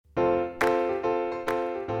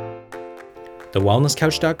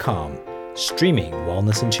thewellnesscouch.com, streaming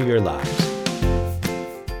wellness into your lives.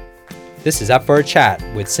 This is Up for a Chat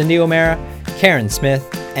with Cindy O'Meara, Karen Smith,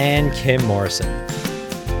 and Kim Morrison.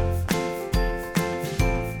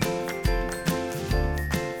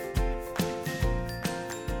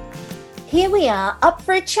 Here we are, up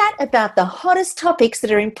for a chat about the hottest topics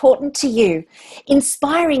that are important to you,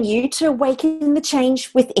 inspiring you to awaken the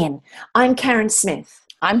change within. I'm Karen Smith.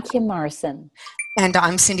 I'm Kim Morrison. And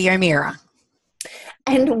I'm Cindy O'Meara.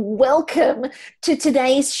 And welcome to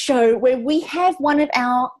today's show where we have one of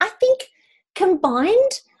our,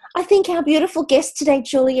 our beautiful guest today,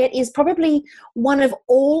 Juliet, is probably one of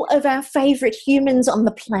all of our favourite humans on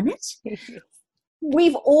the planet.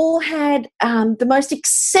 We've all had the most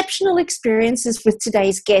exceptional experiences with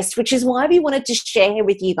today's guest, which is why we wanted to share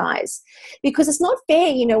with you guys. Because it's not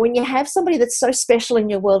fair, when you have somebody that's so special in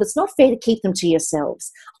your world, it's not fair to keep them to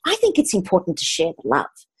yourselves. I think it's important to share the love.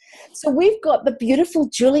 So we've got the beautiful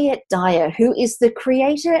Juliet Dyer, who is the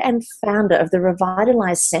creator and founder of the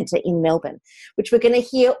Revitalise Centre in Melbourne, which we're going to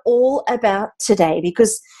hear all about today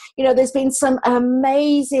because, there's been some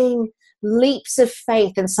amazing leaps of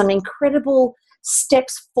faith and some incredible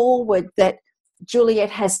steps forward that Juliet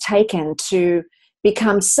has taken to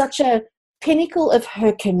become such a pinnacle of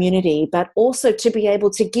her community, but also to be able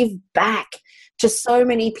to give back to so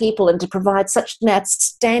many people and to provide such an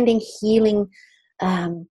outstanding healing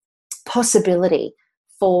possibility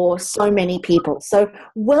for so many people. So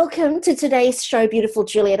welcome to today's show, beautiful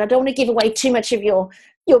Juliet. I don't want to give away too much of your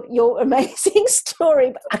amazing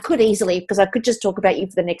story, but I could easily, because I could just talk about you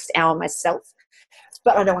for the next hour myself.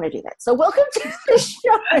 But I don't want to do that. So welcome to the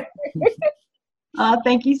show.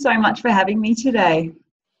 Thank you so much for having me today.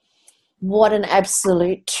 What an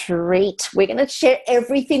absolute treat. We're going to share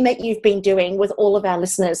everything that you've been doing with all of our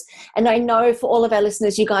listeners. And I know for all of our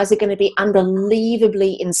listeners, you guys are going to be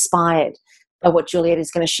unbelievably inspired by what Juliet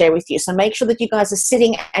is going to share with you. So make sure that you guys are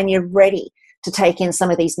sitting and you're ready to take in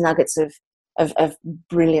some of these nuggets of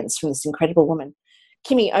brilliance from this incredible woman.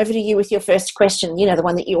 Kimmy, over to you with your first question, the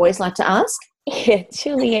one that you always like to ask. Yeah,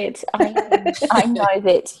 Juliet, I know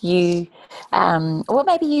that you,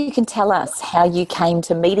 maybe you can tell us how you came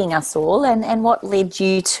to meeting us all and what led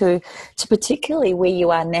you to particularly where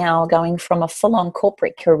you are now, going from a full-on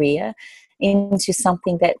corporate career into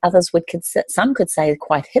something that some could say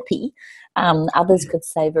quite hippie, others could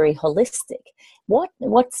say very holistic.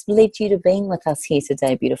 What's led you to being with us here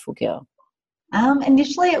today, beautiful girl?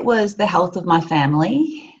 Initially, it was the health of my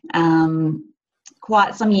family.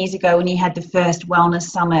 Quite some years ago, when you had the first wellness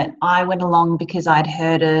summit, I went along because I'd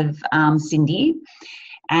heard of Cindy,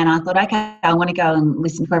 and I thought, okay, I want to go and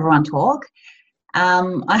listen to everyone talk.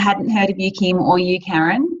 I hadn't heard of you, Kim, or you,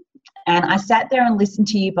 Karen, and I sat there and listened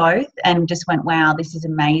to you both and just went, wow, this is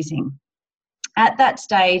amazing. At that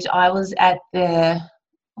stage, I was at the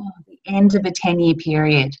end of a 10-year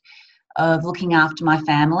period of looking after my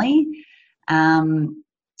family.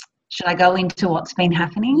 Should I go into what's been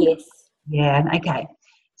happening? Yes. Yeah, okay.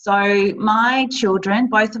 So my children,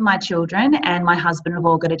 both of my children and my husband have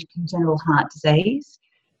all got a congenital heart disease.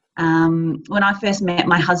 When I first met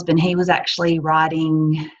my husband, he was actually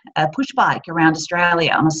riding a push bike around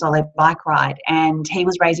Australia on a solo bike ride, and he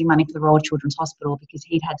was raising money for the Royal Children's Hospital because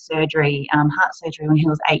he'd had surgery, heart surgery, when he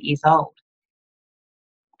was 8 years old.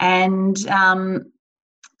 And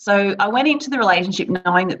so I went into the relationship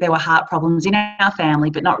knowing that there were heart problems in our family,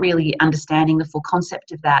 but not really understanding the full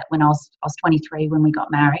concept of that when I was 23 when we got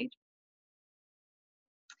married.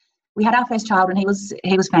 We had our first child and he was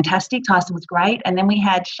fantastic. Tyson was great. And then we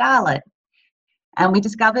had Charlotte. And we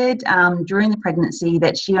discovered during the pregnancy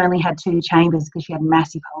that she only had 2 chambers because she had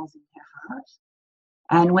massive holes in her heart.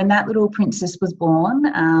 And when that little princess was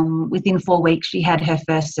born, within 4 weeks she had her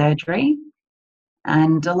first surgery.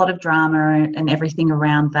 And a lot of drama and everything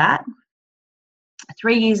around that.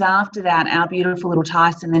 3 years after that, our beautiful little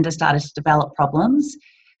Tyson then just started to develop problems,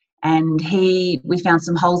 and we found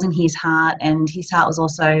some holes in his heart, and his heart was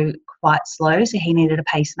also quite slow, so he needed a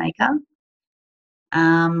pacemaker.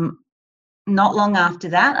 Not long after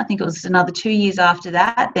that, I think it was another 2 years after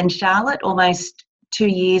that, then Charlotte, almost 2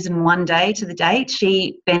 years and 1 day to the date,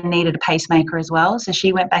 she then needed a pacemaker as well, so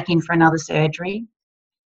she went back in for another surgery.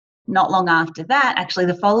 Not long after that, actually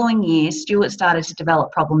the following year, Stuart started to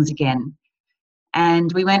develop problems again.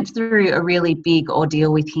 And we went through a really big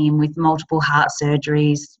ordeal with him with multiple heart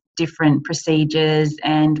surgeries, different procedures,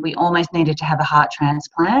 and we almost needed to have a heart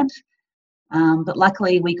transplant. But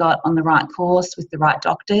luckily we got on the right course with the right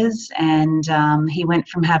doctors, and he went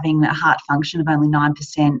from having a heart function of only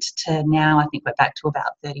 9% to now I think we're back to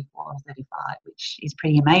about 34 or 35, which is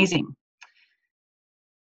pretty amazing.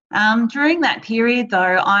 During that period, though,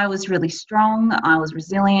 I was really strong. I was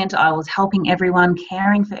resilient. I was helping everyone,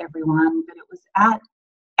 caring for everyone. But it was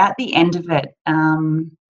at the end of it,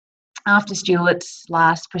 after Stuart's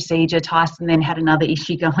last procedure, Tyson then had another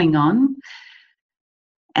issue going on.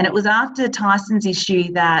 And it was after Tyson's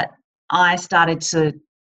issue that I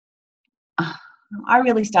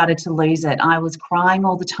really started to lose it. I was crying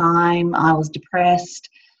all the time. I was depressed.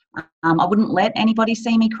 I wouldn't let anybody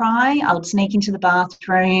see me cry. I would sneak into the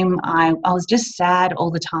bathroom. I was just sad all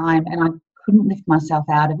the time, and I couldn't lift myself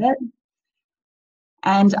out of it.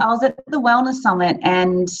 And I was at the Wellness Summit,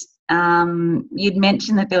 and you'd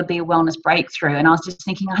mentioned that there would be a wellness breakthrough, and I was just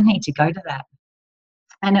thinking, I need to go to that.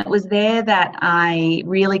 And it was there that I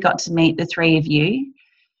really got to meet the three of you.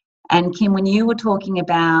 And Kim, when you were talking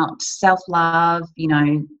about self-love,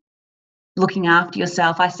 looking after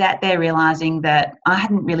yourself, I sat there realising that I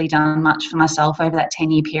hadn't really done much for myself over that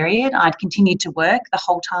 10-year period. I'd continued to work the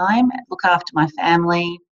whole time, look after my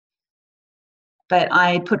family, but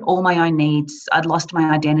I put all my own needs. I'd lost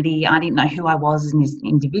my identity. I didn't know who I was as an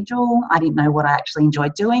individual. I didn't know what I actually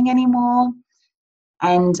enjoyed doing anymore.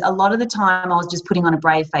 And a lot of the time I was just putting on a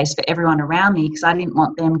brave face for everyone around me because I didn't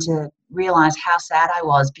want them to realise how sad I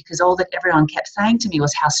was, because all that everyone kept saying to me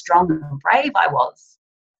was how strong and brave I was.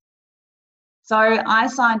 So I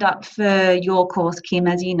signed up for your course, Kim,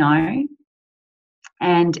 as you know,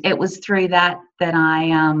 and it was through that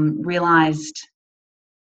I realised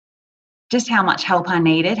just how much help I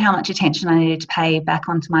needed, how much attention I needed to pay back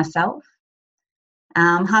onto myself.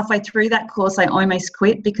 Halfway through that course, I almost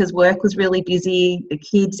quit because work was really busy. The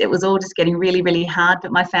kids, it was all just getting really, really hard,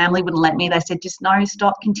 but my family wouldn't let me. They said, just no,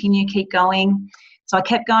 stop, continue, keep going. So I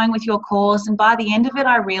kept going with your course, and by the end of it,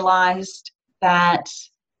 I realised that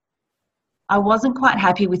I wasn't quite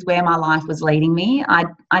happy with where my life was leading me. I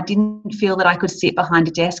didn't feel that I could sit behind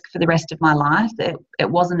a desk for the rest of my life. It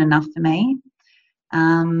wasn't enough for me.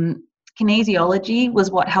 Kinesiology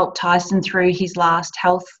was what helped Tyson through his last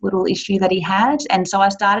health little issue that he had. And so I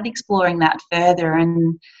started exploring that further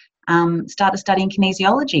and started studying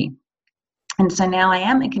kinesiology. And so now I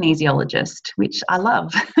am a kinesiologist, which I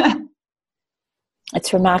love.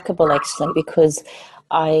 It's remarkable, actually, because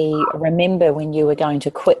I remember when you were going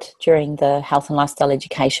to quit during the health and lifestyle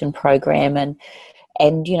education program, and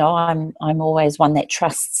I'm always one that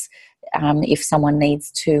trusts if someone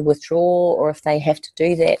needs to withdraw or if they have to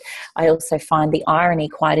do that. I also find the irony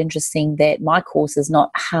quite interesting that my course is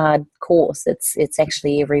not a hard course. It's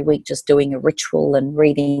actually every week just doing a ritual and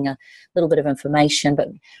reading a little bit of information, but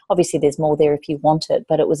obviously there's more there if you want it.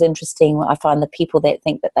 But it was interesting. I find the people that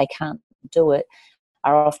think that they can't do it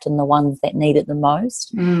are often the ones that need it the most.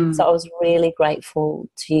 So I was really grateful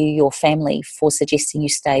to your family for suggesting you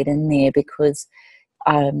stayed in there, because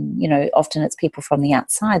often it's people from the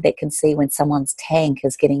outside that can see when someone's tank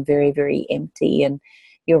is getting very, very empty. And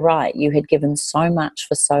you're right, you had given so much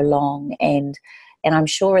for so long. And I'm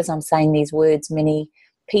sure as I'm saying these words, many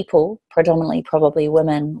people, predominantly probably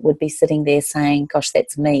women, would be sitting there saying, gosh,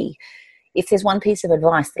 that's me. If there's one piece of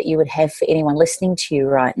advice that you would have for anyone listening to you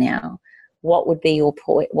right now, what would be your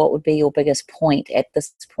point? What would be your biggest point at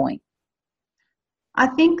this point? I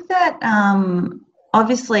think that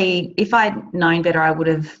obviously, if I'd known better, I would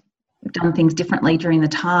have done things differently during the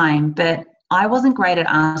time, but I wasn't great at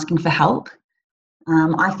asking for help.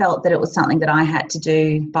 I felt that it was something that I had to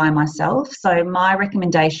do by myself. So my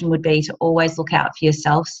recommendation would be to always look out for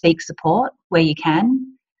yourself, seek support where you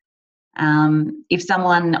can. If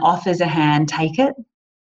someone offers a hand, take it.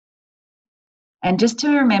 And just to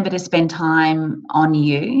remember to spend time on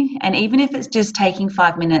you. And even if it's just taking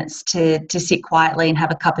 5 minutes to sit quietly and have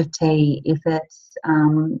a cup of tea, if it's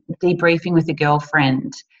debriefing with a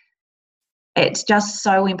girlfriend, it's just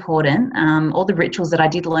so important. All the rituals that I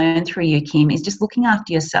did learn through you, Kim, is just looking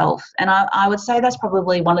after yourself. And I would say that's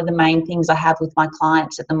probably one of the main things I have with my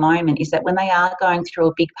clients at the moment, is that when they are going through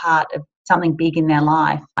a big part of something big in their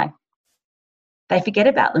life, they forget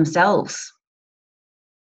about themselves.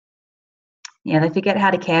 Yeah, they forget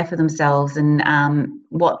how to care for themselves and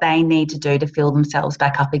what they need to do to fill themselves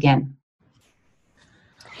back up again.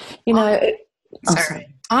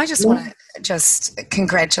 Sorry. I just want to just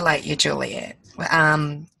congratulate you, Juliet.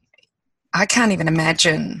 I can't even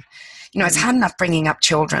imagine, it's hard enough bringing up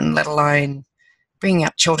children, let alone bringing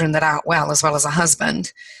up children that aren't well as a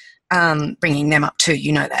husband, bringing them up too,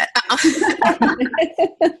 you know that.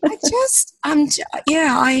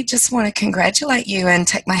 I just want to congratulate you and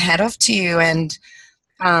take my hat off to you and,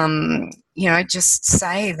 just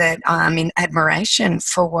say that I'm in admiration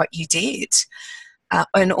for what you did.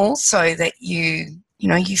 And also that you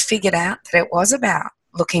figured out that it was about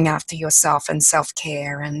looking after yourself and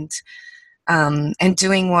self-care and, and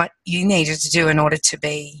doing what you needed to do in order to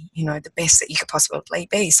be, the best that you could possibly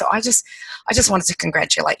be. So I just wanted to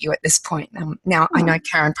congratulate you at this point. Now I know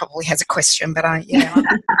Karen probably has a question, but I'm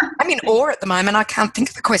in awe at the moment. I can't think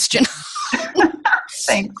of the question.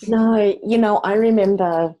 Thanks. No, I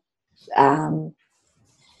remember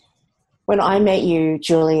when I met you,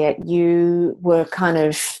 Juliet, you were kind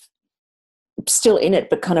of still in it,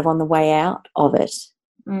 but kind of on the way out of it.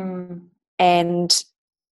 And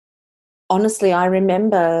honestly, I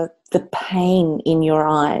remember the pain in your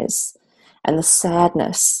eyes and the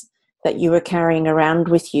sadness that you were carrying around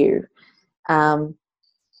with you. And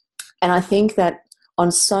I think that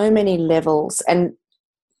on so many levels, and,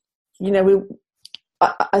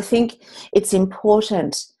 I think it's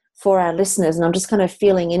important for our listeners, and I'm just kind of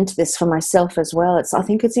feeling into this for myself as well. I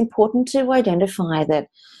think it's important to identify that,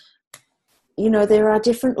 there are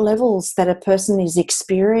different levels that a person is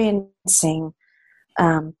experiencing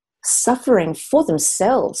suffering for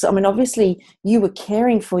themselves. I mean, obviously you were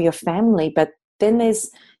caring for your family, but then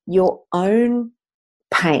there's your own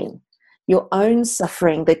pain, your own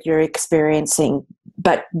suffering that you're experiencing,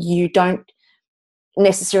 but you don't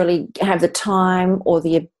necessarily have the time or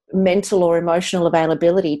the mental or emotional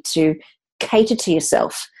availability to cater to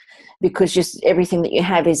yourself, because just everything that you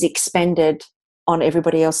have is expended on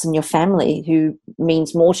everybody else in your family who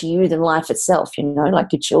means more to you than life itself,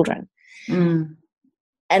 like your children.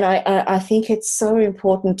 And I think it's so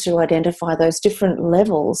important to identify those different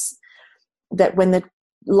levels, that when the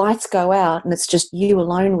lights go out and it's just you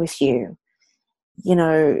alone with you,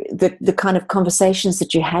 the kind of conversations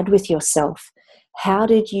that you had with yourself. How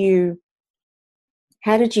did you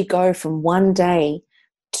go from one day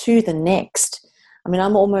to the next? I mean,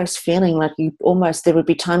 I'm almost feeling like there would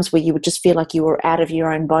be times where you would just feel like you were out of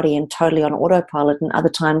your own body and totally on autopilot, and other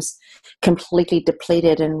times completely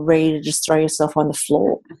depleted and ready to just throw yourself on the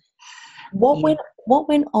floor. What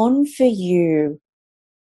went on for you?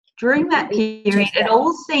 During that period, it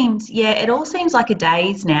all seems like a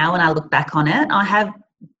daze now when I look back on it. I have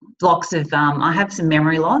blocks of I have some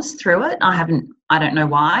memory loss through it. I don't know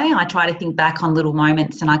why. I try to think back on little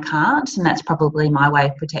moments and I can't, and that's probably my way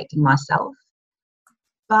of protecting myself.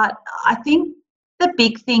 But I think the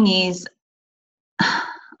big thing is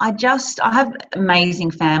I have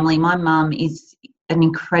amazing family. My mum is an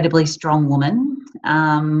incredibly strong woman,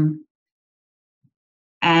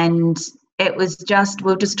 and it was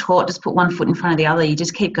we're just taught, just put one foot in front of the other. You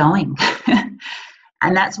just keep going.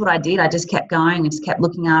 And that's what I did. I just kept going and just kept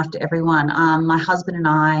looking after everyone. My husband and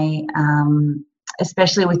I,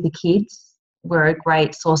 especially with the kids, were a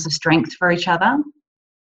great source of strength for each other.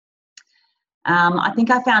 I think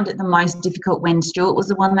I found it the most difficult when Stuart was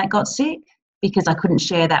the one that got sick, because I couldn't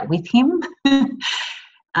share that with him. And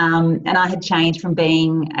I had changed from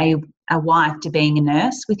being a wife to being a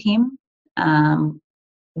nurse with him,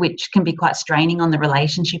 which can be quite straining on the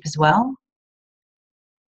relationship as well.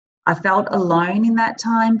 I felt alone in that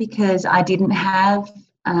time because I didn't have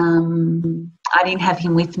him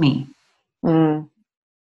with me.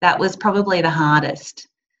 That was probably the hardest.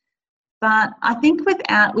 But I think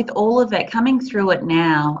with all of it, coming through it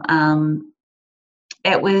now,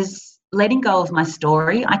 it was letting go of my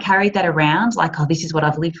story. I carried that around like, oh, this is what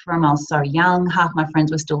I've lived from. I was so young. Half my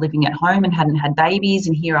friends were still living at home and hadn't had babies,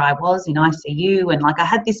 and here I was in ICU, and like I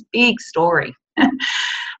had this big story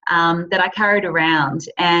that I carried around,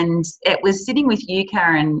 and it was sitting with you,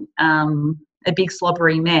 Karen, a big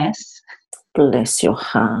slobbery mess. Bless your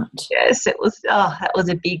heart. Yes, it was. Oh, that was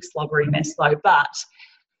a big slobbery mess though, but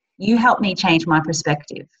you helped me change my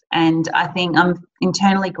perspective, and I think I'm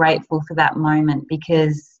internally grateful for that moment,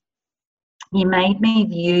 because you made me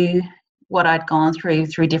view what I'd gone through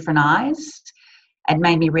different eyes. It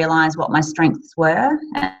made me realise what my strengths were,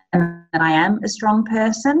 and that I am a strong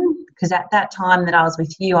person, because at that time that I was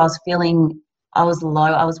with you, I was feeling I was low.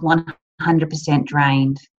 I was 100%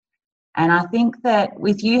 drained. And I think that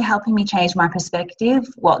with you helping me change my perspective,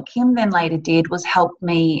 what Kim then later did was help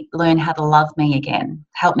me learn how to love me again,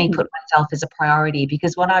 help me put myself as a priority,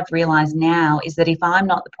 because what I've realised now is that if I'm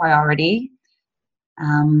not the priority,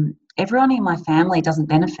 everyone in my family doesn't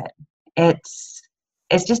benefit. It's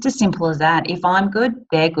just as simple as that. If I'm good,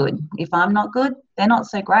 they're good. If I'm not good, they're not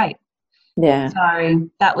so great. Yeah. So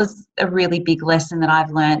that was a really big lesson that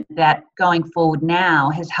I've learned, that going forward now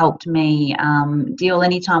has helped me deal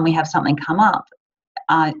anytime we have something come up.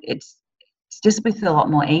 It's just with a lot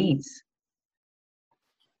more ease.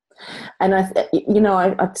 And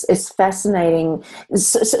it's fascinating.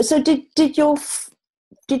 So did your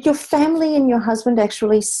family and your husband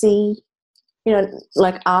actually see,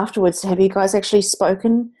 like afterwards, have you guys actually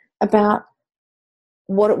spoken about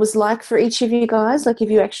what it was like for each of you guys? Like, have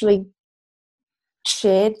you actually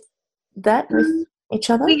shared that with each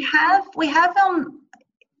other? We have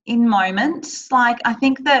in moments. Like, I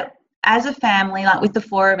think that as a family, like with the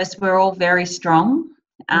four of us, we're all very strong.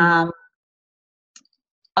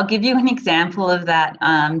 I'll give you an example of that.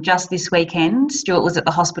 Just this weekend, Stuart was at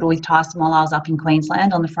the hospital with Tyson while I was up in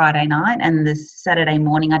Queensland on the Friday night, and the Saturday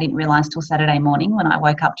morning, I didn't realise till Saturday morning when I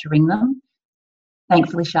woke up to ring them.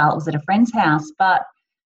 Thankfully, Charlotte was at a friend's house, but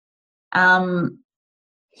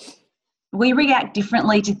we react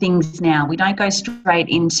differently to things now. We don't go straight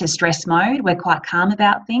into stress mode. We're quite calm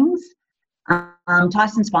about things.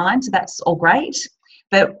 Tyson's fine, so that's all great.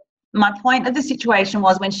 But my point of the situation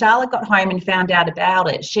was when Charlotte got home and found out about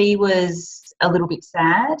it, she was a little bit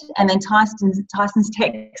sad. And then Tyson's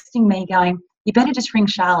texting me going, "You better just ring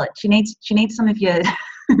Charlotte. She needs some of your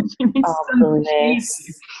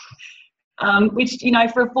which, you know,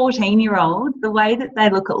 for a 14-year-old, the way that they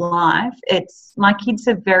look at life, my kids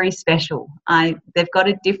are very special. They've got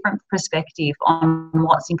a different perspective on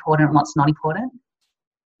what's important and what's not important.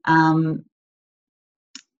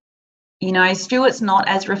 You know, Stuart's not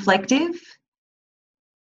as reflective,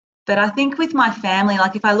 but I think with my family,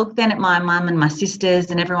 like if I look then at my mum and my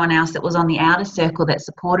sisters and everyone else that was on the outer circle that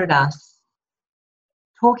supported us,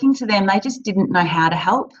 talking to them, they just didn't know how to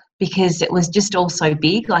help because it was just all so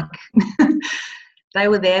big. Like they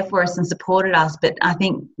were there for us and supported us, but I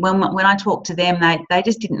think when I talked to them, they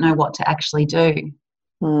just didn't know what to actually do.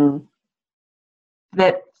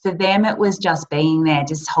 But for them, it was just being there,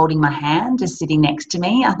 just holding my hand, just sitting next to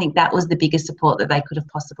me. I think that was the biggest support that they could have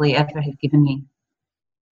possibly ever have given me.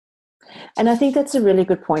 And I think that's a really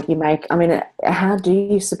good point you make. I mean, how do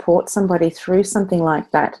you support somebody through something like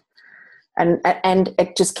that? And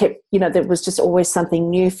it just kept, you know, there was just always something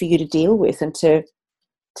new for you to deal with and to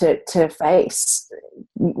face.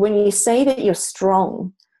 When you say that you're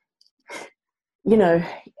strong, you know,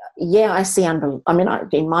 yeah, I see.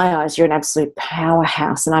 In my eyes, you're an absolute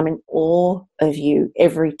powerhouse, and I'm in awe of you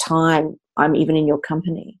every time I'm even in your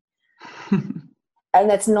company. And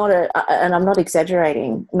that's and I'm not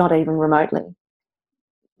exaggerating, not even remotely.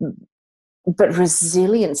 But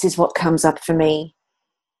resilience is what comes up for me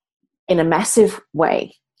in a massive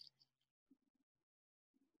way.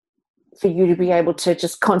 For you to be able to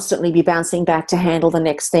just constantly be bouncing back to handle the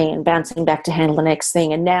next thing and bouncing back to handle the next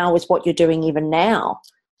thing. And now is what you're doing even now.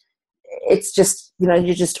 It's just, you know,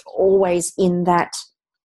 you're just always in that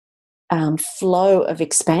flow of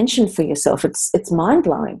expansion for yourself. It's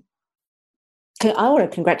mind-blowing. I want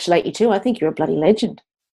to congratulate you too. I think you're a bloody legend.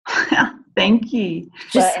 Thank you.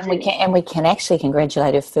 And we can actually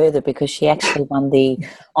congratulate her further because she actually won the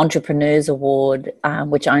Entrepreneurs Award,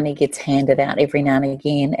 which only gets handed out every now and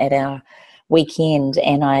again at our weekend.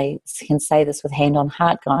 And I can say this with hand on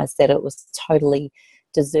heart, guys, that it was totally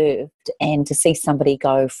deserved. And to see somebody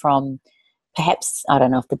go from perhaps, I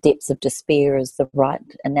don't know if the depths of despair is the right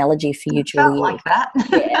analogy for you, Julie. Like that.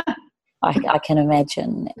 Yeah. I can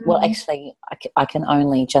imagine. Well, actually, I can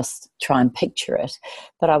only just try and picture it.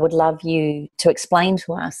 But I would love you to explain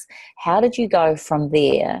to us, how did you go from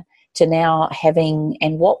there to now having,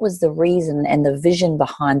 and what was the reason and the vision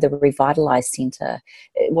behind the Revitalise Centre?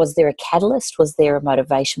 Was there a catalyst? Was there a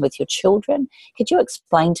motivation with your children? Could you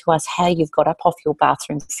explain to us how you've got up off your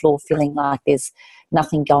bathroom floor feeling like there's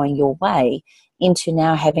nothing going your way into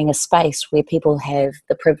now having a space where people have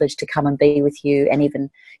the privilege to come and be with you and even,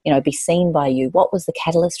 you know, be seen by you? What was the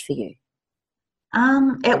catalyst for you?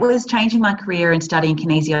 It was changing my career and studying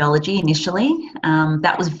kinesiology initially.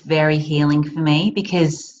 That was very healing for me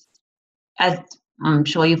because, as I'm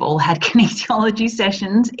sure you've all had kinesiology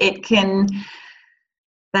sessions, they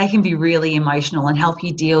can be really emotional and help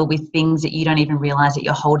you deal with things that you don't even realise that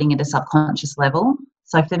you're holding at a subconscious level.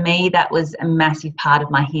 So for me, that was a massive part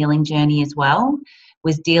of my healing journey as well,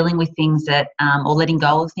 was dealing with things that, or letting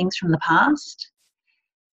go of things from the past.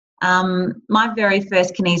 My very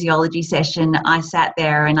first kinesiology session, I sat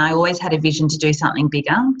there and I always had a vision to do something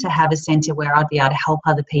bigger, to have a centre where I'd be able to help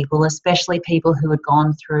other people, especially people who had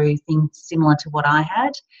gone through things similar to what I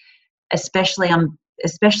had, especially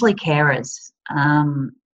carers.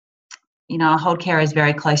 You know, I hold carers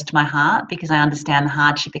very close to my heart because I understand the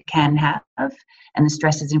hardship it can have and the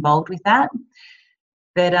stresses involved with that.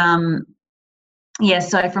 But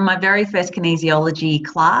so from my very first kinesiology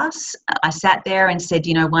class, I sat there and said,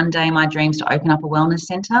 you know, one day my dream's to open up a wellness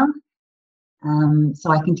centre.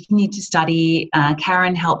 So I continued to study.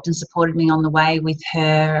 Karen helped and supported me on the way with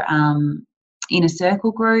her inner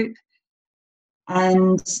circle group.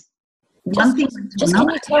 And one thing. Can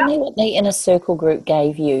you tell me what the inner circle group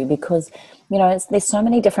gave you? Because, you know, there's so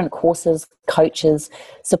many different courses, coaches,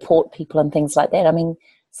 support people and things like that. I mean,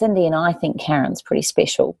 Cindy and I think Karen's pretty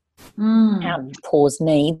special. pause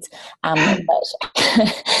needs. But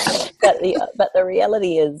the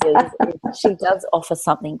reality is she does offer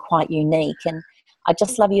something quite unique, and I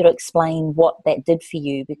just love you to explain what that did for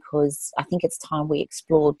you, because I think it's time we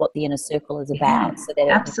explored what the Inner Circle is about. Yeah, so that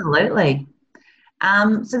absolutely.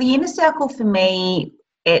 So the Inner Circle for me,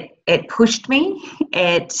 it pushed me.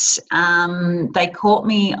 They caught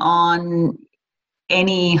me on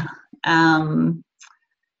any.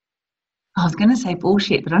 I was going to say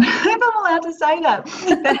bullshit, but I don't know if I'm allowed to say that.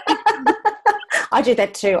 I do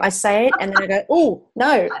that too. I say it and then I go, oh, no.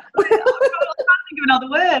 I was trying to think of another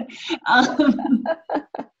word.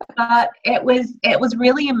 But it was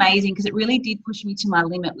really amazing, because it really did push me to my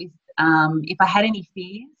limit with if I had any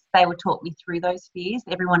fears, they would talk me through those fears.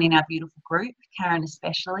 Everyone in our beautiful group, Karen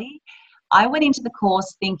especially. I went into the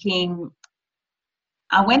course thinking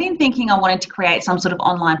I wanted to create some sort of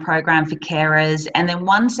online program for carers. And then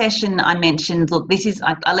one session I mentioned, look,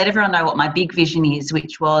 I let everyone know what my big vision is,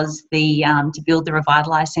 which was to build the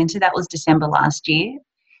Revitalise Centre. That was December last year.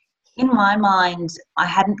 In my mind, I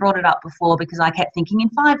hadn't brought it up before because I kept thinking in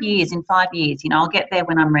 5 years, I'll get there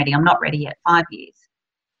when I'm ready. I'm not ready yet, 5 years.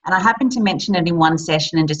 And I happened to mention it in one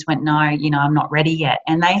session and just went, no, I'm not ready yet.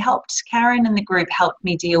 And Karen and the group helped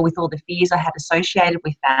me deal with all the fears I had associated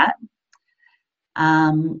with that.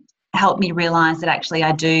 Helped me realise that actually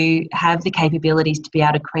I do have the capabilities to be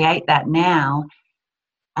able to create that now,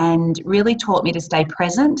 and really taught me to stay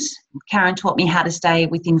present. Karen taught me how to stay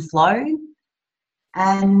within flow.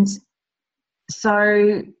 And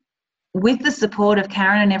so with the support of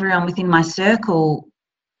Karen and everyone within my circle,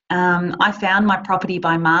 I found my property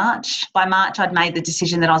by March. By March, I'd made the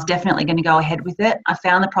decision that I was definitely going to go ahead with it. I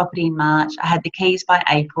found the property in March. I had the keys by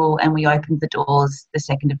April, and we opened the doors the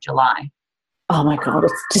 2nd of July. Oh my God,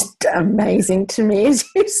 it's just amazing to me as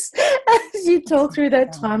you talk through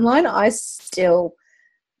that timeline.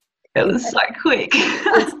 It was so quick.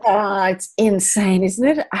 It's insane, isn't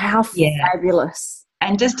it? How fabulous.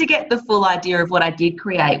 And just to get the full idea of what I did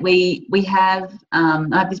create, we have I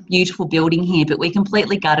have this beautiful building here, but we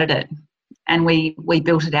completely gutted it and we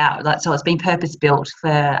built it out. So it's been purpose built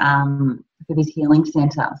for this healing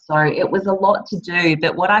centre. So it was a lot to do,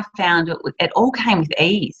 but what I found, it all came with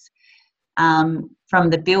ease. From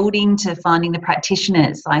the building to finding the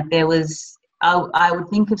practitioners, like I would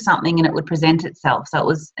think of something and it would present itself. So it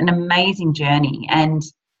was an amazing journey, and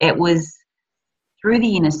it was through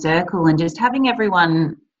the Inner Circle and just having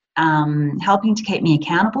everyone helping to keep me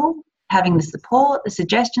accountable, having the support, the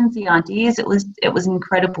suggestions, the ideas. It was an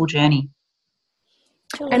incredible journey.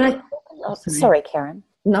 And sorry, Karen.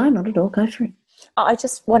 No, not at all. Go for it. I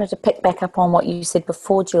just wanted to pick back up on what you said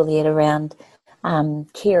before, Juliet, around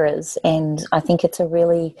carers, and I think it's a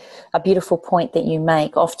beautiful point that you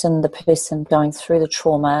make. Often the person going through the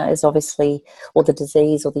trauma is obviously, or the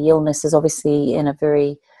disease or the illness is obviously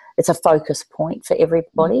it's a focus point for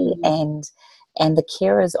everybody, and the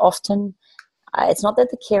carers often, it's not that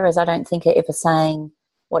the carers, I don't think, are ever saying,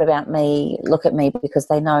 what about me, look at me, because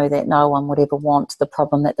they know that no one would ever want the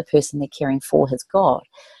problem that the person they're caring for has got,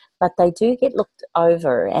 but they do get looked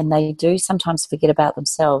over and they do sometimes forget about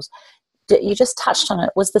themselves. You just touched on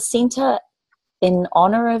it. Was the centre in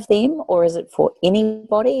honour of them, or is it for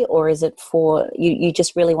anybody, or is it for you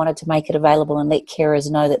just really wanted to make it available and let carers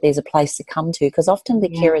know that there's a place to come to? Because often the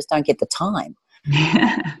carers don't get the time.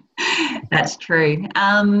 That's true.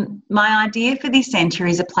 My idea for this centre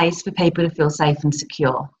is a place for people to feel safe and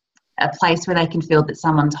secure, a place where they can feel that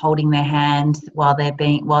someone's holding their hand while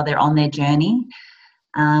they're on their journey.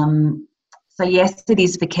 So yes, it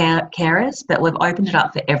is for carers, but we've opened it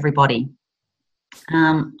up for everybody.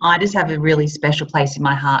 I just have a really special place in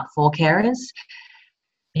my heart for carers,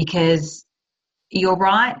 because you're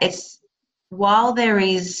right, while there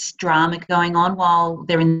is drama going on, while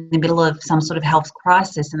they're in the middle of some sort of health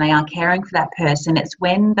crisis and they are caring for that person, it's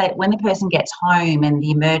when the person gets home and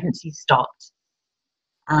the emergency stops,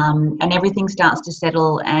 and everything starts to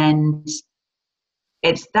settle, and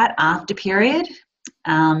it's that after period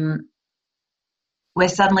where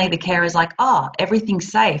suddenly the carer is like, oh, everything's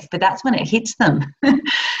safe. But that's when it hits them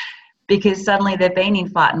because suddenly they've been in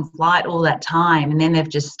fight and flight all that time, and then they've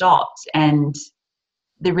just stopped, and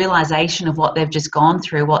the realisation of what they've just gone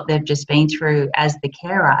through, what they've just been through as the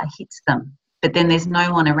carer hits them. But then there's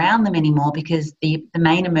no one around them anymore because the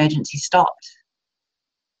main emergency stopped.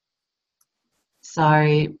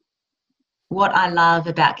 So what I love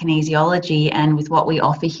about kinesiology and with what we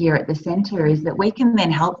offer here at the centre is that we can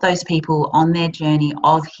then help those people on their journey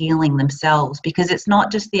of healing themselves, because it's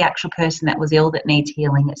not just the actual person that was ill that needs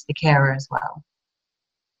healing, it's the carer as well.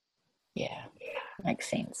 Yeah, makes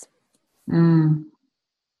sense.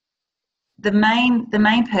 the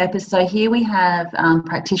main purpose. So here we have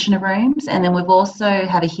practitioner rooms, and then we've also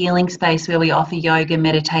have a healing space where we offer yoga,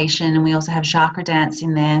 meditation, and we also have chakra dance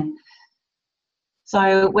in there.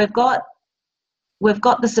 So we've got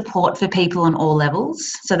the support for people on all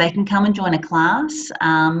levels, so they can come and join a class.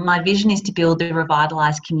 My vision is to build a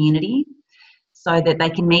revitalised community so that they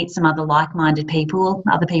can meet some other like-minded people,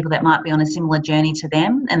 other people that might be on a similar journey to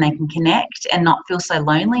them, and they can connect and not feel so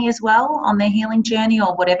lonely as well on their healing journey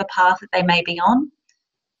or whatever path that they may be on.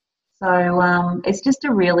 So it's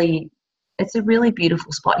a really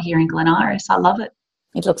beautiful spot here in Glen Iris. I love it.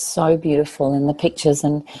 It looks so beautiful in the pictures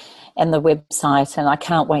and the website, and I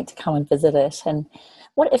can't wait to come and visit it. And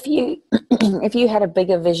what if you had a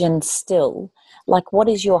bigger vision still? Like, what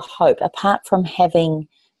is your hope apart from having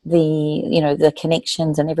the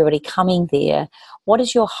connections and everybody coming there? What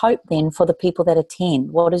is your hope then for the people that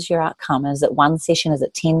attend? What is your outcome? Is it 1 session? Is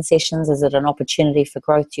it 10 sessions? Is it an opportunity for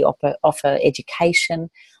growth? Do you offer education?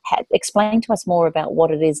 Explain to us more about what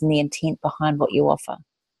it is and the intent behind what you offer.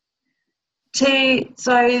 So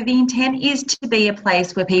the intent is to be a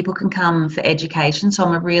place where people can come for education. So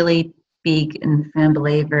I'm a really big and firm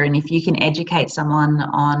believer, and if you can educate someone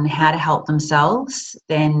on how to help themselves,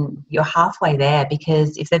 then you're halfway there,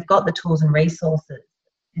 because if they've got the tools and resources,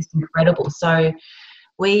 it's incredible. So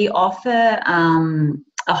we offer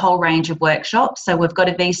a whole range of workshops. So we've got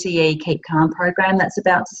a VCE Keep Calm program that's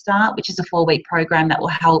about to start, which is a 4-week program that will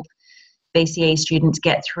help VCE students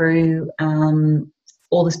get through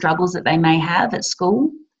all the struggles that they may have at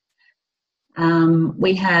school.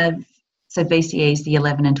 We have, so VCE is the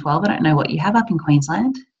 11 and 12. I don't know what you have up in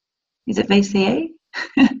Queensland. Is it VCE?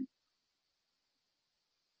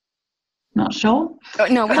 Not sure. Oh,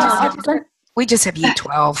 no, we just have year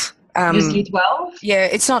 12. Just year 12? Yeah,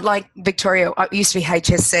 it's not like Victoria. It used to be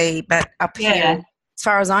HSC, but up here, as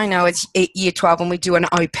far as I know, it's year 12, and we do an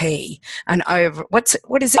OP,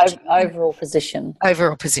 what is it? Overall position.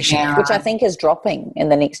 Overall position. Yeah. Which I think is dropping in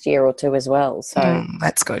the next year or two as well. So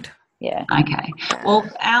that's good. Yeah. Okay. Well,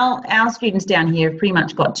 our students down here have pretty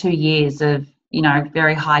much got 2 years of,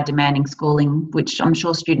 very high demanding schooling, which I'm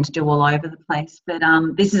sure students do all over the place. But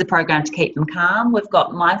this is a program to keep them calm. We've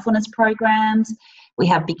got mindfulness programs. We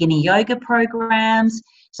have beginner yoga programs.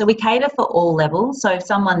 So we cater for all levels. So if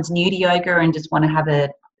someone's new to yoga and just want to have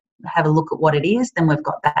a look at what it is, then we've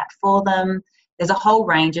got that for them. There's a whole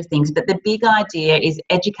range of things, but the big idea is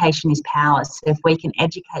education is power. So if we can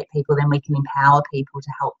educate people, then we can empower people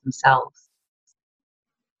to help themselves.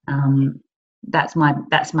 That's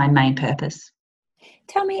my main purpose.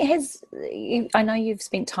 Tell me, I know you've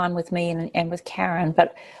spent time with me and with Karen,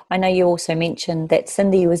 but I know you also mentioned that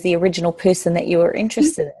Cindy was the original person that you were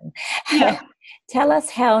interested in. Yeah. Tell us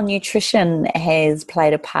how nutrition has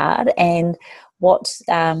played a part and what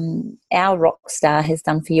our rock star has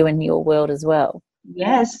done for you in your world as well.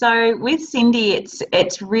 Yeah, so with Cindy,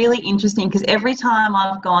 it's really interesting because every time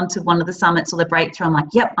I've gone to one of the summits or the breakthrough, I'm like,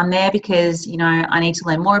 yep, I'm there because, I need to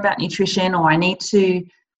learn more about nutrition, or I need to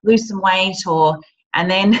lose some weight, and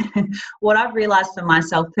then what I've realised for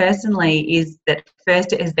myself personally is that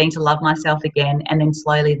first it has been to love myself again, and then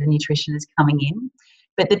slowly the nutrition is coming in.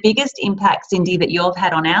 But the biggest impact, Cindy, that you've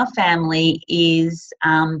had on our family is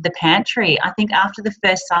the pantry. I think after the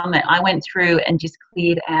first summit, I went through and just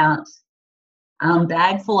cleared out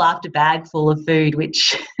bagful after bagful of food,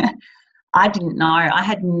 which I didn't know. I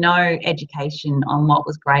had no education on what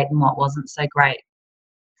was great and what wasn't so great.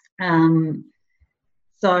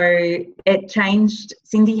 So it changed.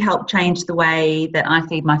 Cindy helped change the way that I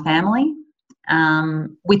feed my family.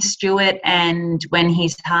 With Stuart, and when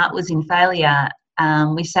his heart was in failure,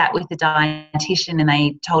 we sat with the dietitian and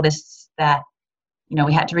they told us that,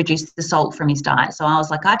 we had to reduce the salt from his diet. So I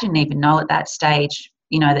was like, I didn't even know at that stage,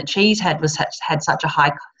 that cheese had such a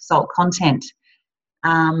high salt content.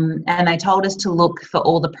 And they told us to look for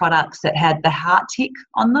all the products that had the heart tick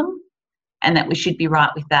on them and that we should be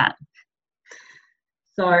right with that.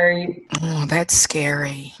 So, oh, that's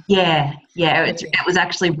scary. Yeah, it was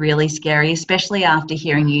actually really scary, especially after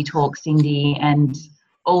hearing you talk, Cindy, and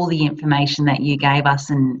all the information that you gave us,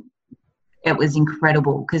 and it was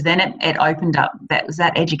incredible because then it opened up. That was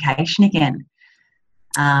that education again.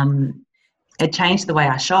 It changed the way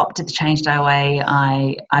I shopped. It changed the way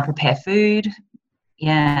I prepare food.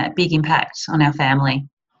 Yeah, big impact on our family.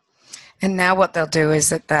 And now what they'll do is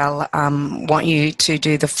that they'll want you to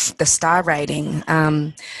do the star rating.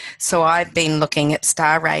 So I've been looking at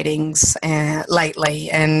star ratings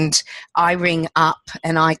lately, and I ring up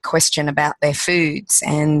and I question about their foods.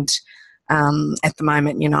 And At the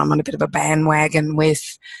moment, I'm on a bit of a bandwagon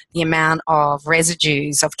with the amount of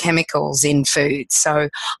residues of chemicals in food. So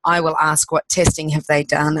I will ask what testing have they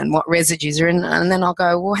done and what residues are in, and then I'll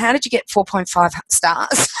go, well, how did you get 4.5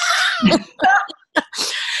 stars?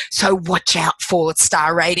 So watch out for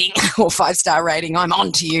star rating or 5-star rating. I'm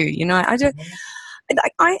on to you.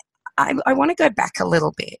 I want to go back a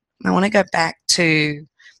little bit. I want to go back to,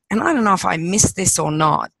 and I don't know if I missed this or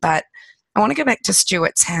not, but I want to go back to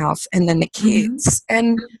Stuart's house and then the kids. Mm-hmm.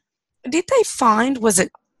 And did they find, was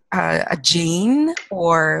it a gene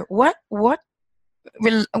or what? Why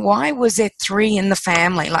was there 3 in the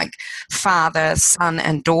family, like father, son,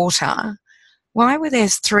 and daughter? Why were there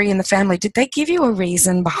 3 in the family? Did they give you a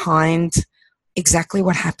reason behind exactly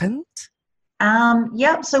what happened?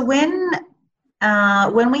 Yep. So when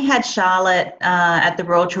we had Charlotte at the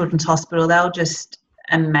Royal Children's Hospital, they were just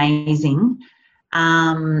amazing.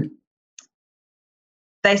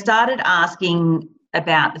 They started asking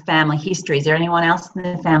about the family history. Is there anyone else in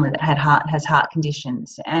the family that has heart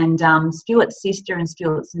conditions? And Stuart's sister and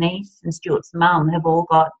Stuart's niece and Stuart's mum have all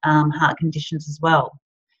got heart conditions as well.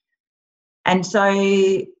 And so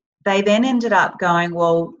they then ended up going,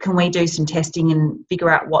 well, can we do some testing and figure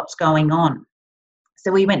out what's going on?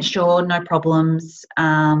 So we went, sure, no problems,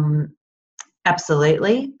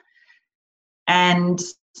 absolutely. And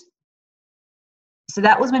so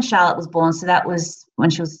that was when Charlotte was born. So that was when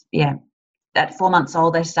she was, at 4 months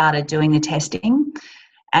old, they started doing the testing.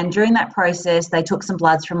 And during that process, they took some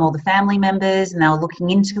bloods from all the family members and they were looking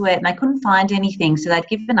into it and they couldn't find anything. So they'd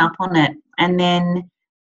given up on it. And then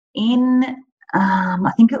in,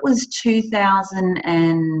 I think it was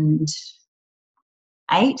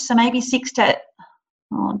 2008, so maybe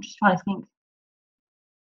I'm just trying to think.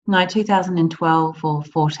 No, 2012 or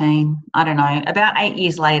 14, I don't know. About 8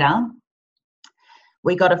 years later,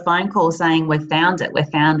 we got a phone call saying we've found it. We've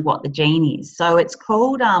found what the gene is. So it's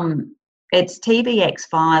called, it's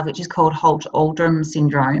TBX5, which is called Holt-Oldham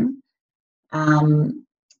syndrome.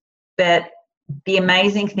 But the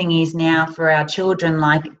amazing thing is now for our children,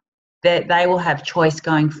 like that they will have choice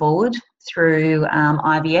going forward through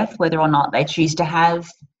IVF, whether or not they choose to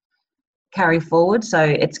carry forward. So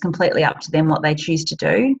it's completely up to them what they choose to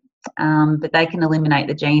do, but they can eliminate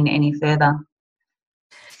the gene any further.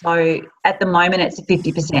 So at the moment, it's a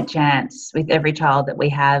 50% chance with every child that we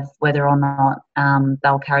have, whether or not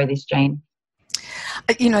they'll carry this gene.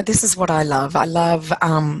 This is what I love. I love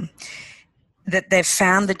that they've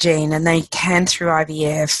found the gene and they can, through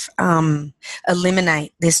IVF,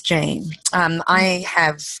 eliminate this gene. I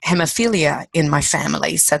have hemophilia in my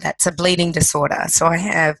family, so that's a bleeding disorder. So I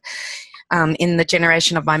have, in the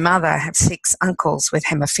generation of my mother, I have 6 uncles with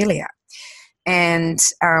hemophilia. And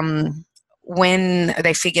when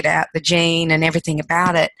they figured out the gene and everything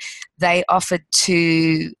about it, they offered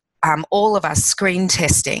to all of us screen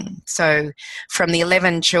testing. So from the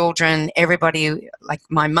 11 children, everybody, like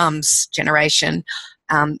my mum's generation,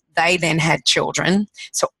 they then had children.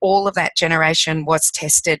 So all of that generation was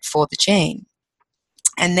tested for the gene.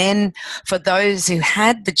 And then for those who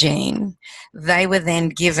had the gene, they were then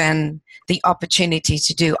given the opportunity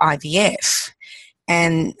to do IVF.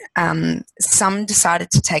 And some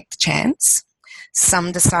decided to take the chance.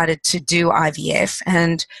 Some decided to do IVF.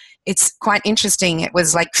 And it's quite interesting. It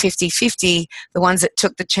was like 50-50. The ones that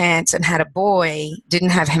took the chance and had a boy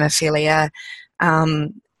didn't have hemophilia.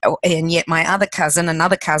 And yet my another cousin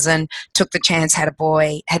took the chance, had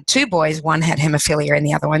 2 boys. One had hemophilia and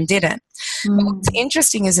the other one didn't. But what's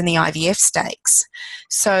interesting is in the IVF stakes.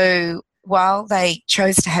 So while they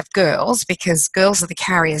chose to have girls, because girls are the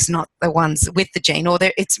carriers, not the ones with the gene,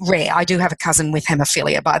 it's rare. I do have a cousin with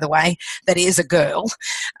hemophilia, by the way, that is a girl,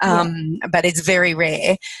 but it's very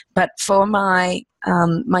rare. But for my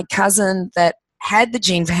cousin that had the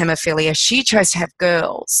gene for hemophilia, she chose to have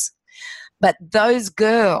girls. But those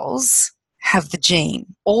girls have the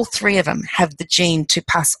gene. All 3 of them have the gene to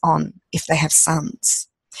pass on if they have sons.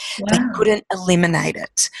 Wow. They couldn't eliminate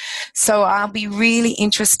it. So I'll be really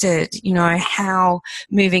interested, how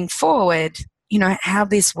moving forward, how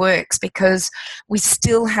this works, because we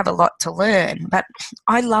still have a lot to learn. But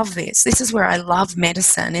I love this. This is where I love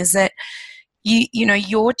medicine, is that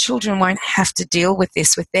your children won't have to deal with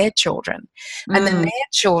this with their children. And then their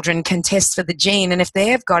children can test for the gene. And if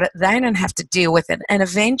they've got it, they don't have to deal with it. And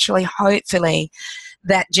eventually, hopefully,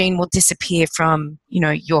 that gene will disappear from,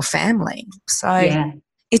 your family. So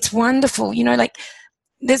it's wonderful.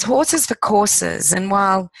 There's horses for courses. And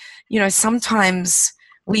while, sometimes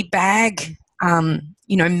we bag,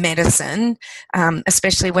 medicine,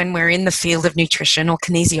 especially when we're in the field of nutrition or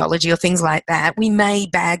kinesiology or things like that, we may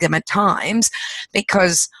bag them at times,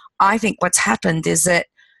 because I think what's happened is that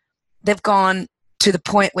they've gone to the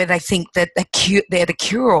point where they think that they're the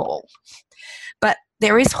cure-all. But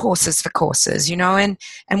there is horses for courses, you know, and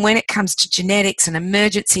when it comes to genetics and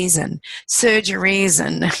emergencies and surgeries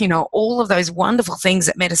and, you know, all of those wonderful things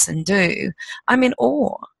that medicine do, I'm in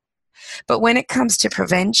awe. But when it comes to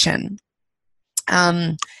prevention,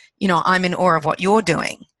 you know, I'm in awe of what you're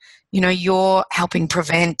doing. You know, you're helping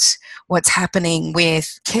prevent what's happening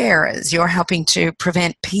with carers. You're helping to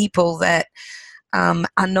prevent people that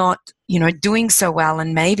are not, you know, doing so well,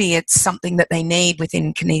 and maybe it's something that they need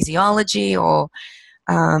within kinesiology or,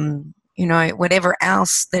 you know, whatever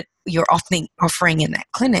else that you're offering in that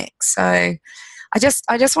clinic. So I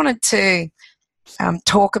just wanted to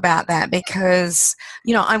talk about that because,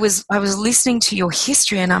 you know, I was listening to your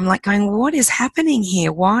history and I'm like going, what is happening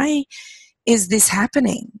here? Why is this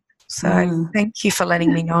happening? So thank you for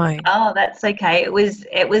letting me know. Oh, that's okay. It was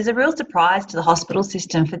a real surprise to the hospital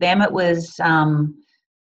system. For them, it was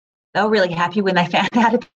they were really happy when they found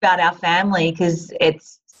out about our family because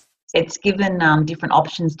it's given different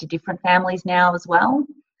options to different families now as well,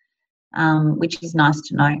 which is nice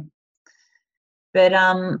to know. But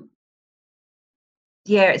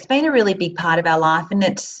yeah, it's been a really big part of our life, and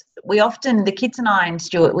the kids and I and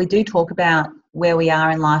Stuart, we do talk about where we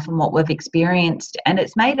are in life and what we've experienced, and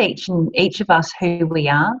it's made each of us who we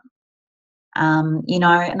are. You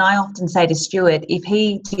know, and I often say to Stuart, if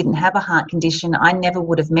he didn't have a heart condition, I never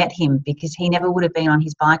would have met him because he never would have been on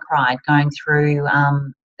his bike ride going through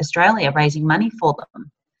Australia raising money for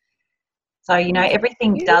them. So, you know,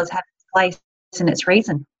 everything does have its place and its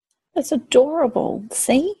reason. That's adorable.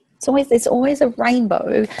 See? There's always a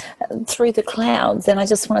rainbow through the clouds, and I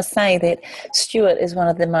just want to say that Stuart is one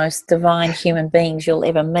of the most divine human beings you'll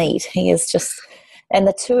ever meet. He is just, and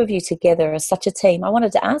the two of you together are such a team. I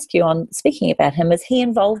wanted to ask you, on speaking about him, is he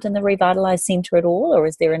involved in the Revitalise Centre at all, or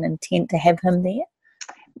is there an intent to have him there?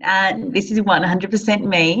 This is 100%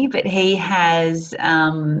 me, but he has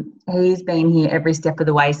he's been here every step of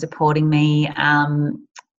the way supporting me.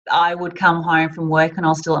 I would come home from work and I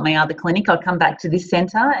was still at my other clinic. I'd come back to this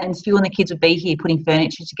centre and Stu and the kids would be here putting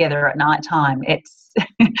furniture together at night time. It's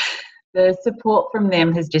the support from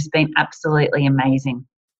them has just been absolutely amazing.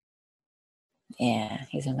 Yeah,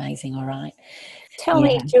 he's amazing, all right. Tell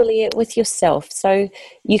me, Juliet, with yourself, so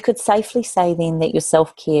you could safely say then that your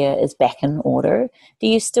self-care is back in order. Do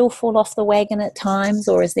you still fall off the wagon at times,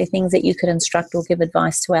 or is there things that you could instruct or give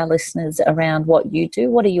advice to our listeners around what you do?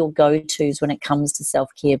 What are your go-tos when it comes to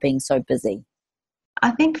self-care being so busy?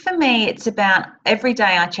 I think for me it's about every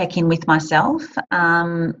day I check in with myself.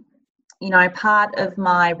 You know, part of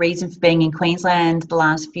my reason for being in Queensland the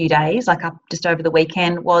last few days, like up just over the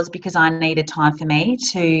weekend, was because I needed time for me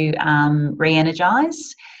to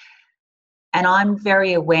re-energise. And I'm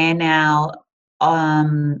very aware now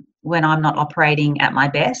when I'm not operating at my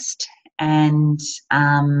best. And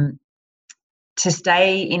to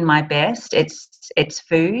stay in my best, it's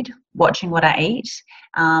food, watching what I eat,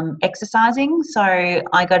 exercising. So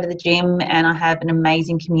I go to the gym and I have an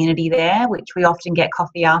amazing community there, which we often get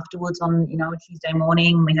coffee afterwards on, you know, a Tuesday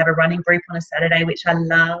morning. We have a running group on a Saturday, which I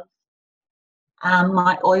love.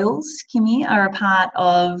 My oils, Kimmy, are a part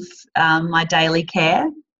of my daily care.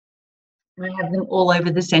 I have them all over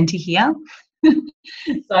the centre here.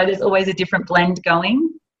 So there's always a different blend going.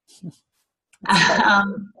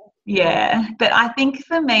 Yeah, but I think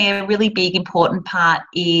for me a really big important part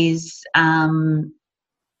is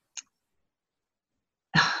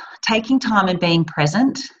taking time and being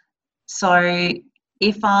present. So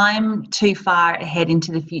if I'm too far ahead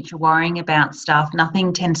into the future worrying about stuff,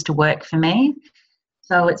 nothing tends to work for me.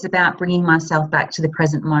 So it's about bringing myself back to the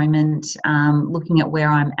present moment, looking at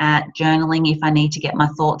where I'm at, journaling if I need to get my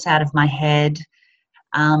thoughts out of my head.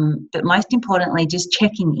 But most importantly, just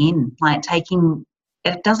checking in, like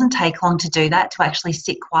it doesn't take long to do that, to actually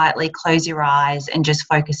sit quietly, close your eyes and just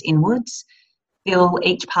focus inwards. Feel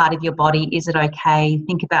each part of your body. Is it okay?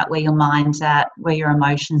 Think about where your mind's at, where your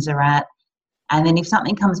emotions are at. And then if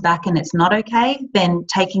something comes back and it's not okay, then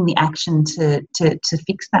taking the action to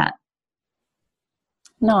fix that.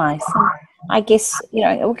 Nice. I guess, you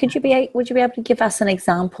know, would you be able to give us an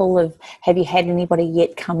example of, have you had anybody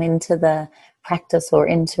yet come into the practice or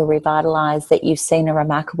into Revitalise that you've seen a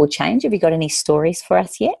remarkable change? Have you got any stories for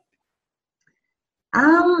us yet?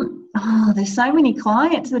 There's so many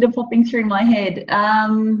clients that are popping through my head.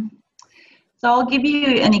 So I'll give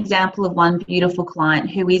you an example of one beautiful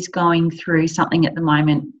client who is going through something at the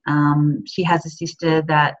moment. She has a sister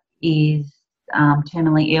that is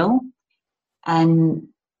terminally ill, and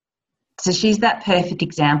so she's that perfect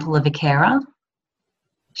example of a carer.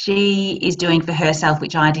 She is doing for herself,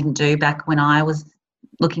 which I didn't do back when I was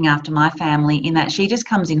looking after my family, in that she just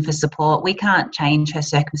comes in for support. We can't change her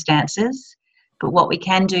circumstances, but what we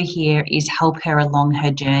can do here is help her along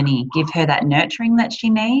her journey, give her that nurturing that she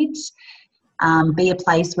needs, be a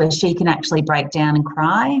place where she can actually break down and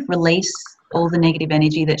cry, release all the negative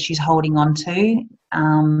energy that she's holding on to,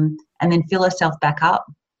 and then fill herself back up.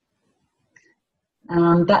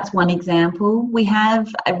 That's one example. We have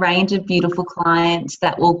a range of beautiful clients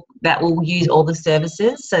that will use all the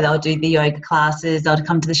services. So they'll do the yoga classes, they'll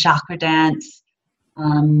come to the chakra dance,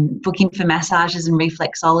 booking for massages and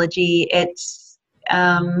reflexology. It's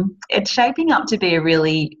shaping up to be a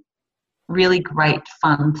really, really great,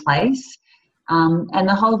 fun place. And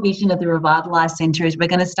the whole vision of the Revitalize Centre is we're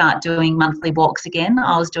going to start doing monthly walks again.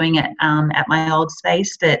 I was doing it at my old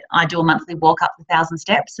space, but I do a monthly walk up 1,000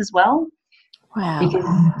 steps as well. Wow.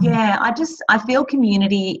 Because, I feel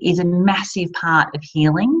community is a massive part of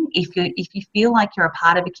healing. If you feel like you're a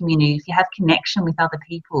part of a community, if you have connection with other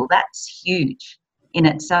people, that's huge in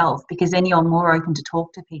itself, because then you're more open to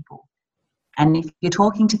talk to people. And if you're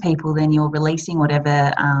talking to people, then you're releasing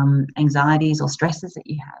whatever anxieties or stresses that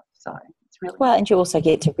you have. So it's really well, and you also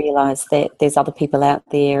get to realise that there's other people out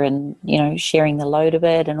there, and sharing the load of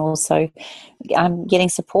it, and also getting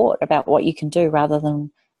support about what you can do rather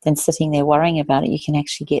than sitting there worrying about it. You can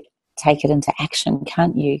actually take it into action,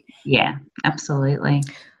 can't you? Yeah, absolutely.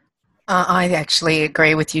 I actually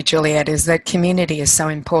agree with you, Juliet, is that community is so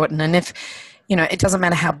important. And if, it doesn't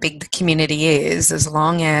matter how big the community is, as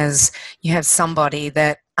long as you have somebody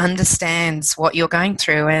that understands what you're going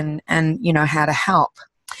through and how to help.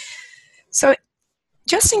 So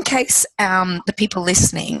just in case the people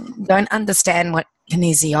listening don't understand what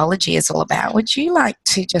kinesiology is all about, would you like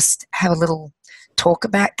to just have a little talk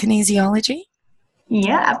about kinesiology?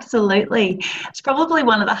 Yeah, absolutely. It's probably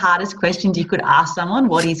one of the hardest questions you could ask someone.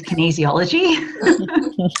 What is kinesiology?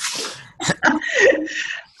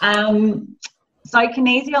 So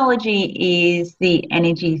kinesiology is the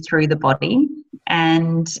energy through the body,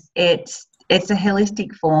 and it's a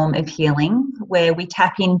holistic form of healing where we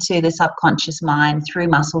tap into the subconscious mind through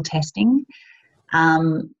muscle testing.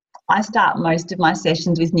 I start most of my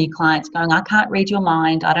sessions with new clients going, I can't read your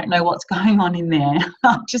mind. I don't know what's going on in there.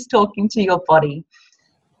 I'm just talking to your body.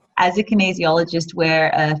 As a kinesiologist, we're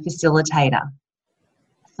a facilitator.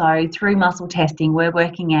 So through muscle testing, we're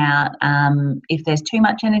working out if there's too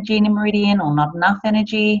much energy in a meridian or not enough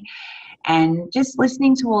energy, and just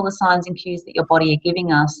listening to all the signs and cues that your body are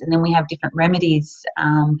giving us. And then we have different remedies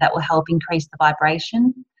that will help increase the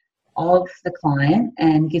vibration of the client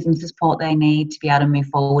and give them the support they need to be able to move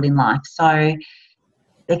forward in life. So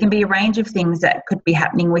there can be a range of things that could be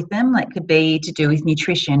happening with them. That could be to do with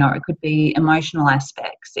nutrition, or it could be emotional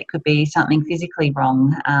aspects. It could be something physically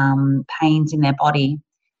wrong, pains in their body.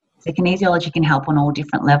 So kinesiology can help on all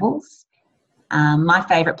different levels. My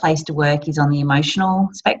favourite place to work is on the emotional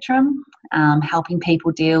spectrum, helping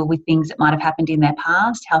people deal with things that might have happened in their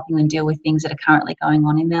past, helping them deal with things that are currently going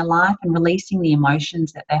on in their life, and releasing the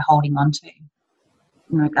emotions that they're holding on to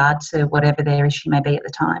in regard to whatever their issue may be at the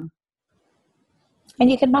time. And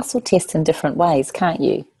you can muscle test in different ways, can't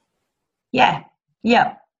you? Yeah.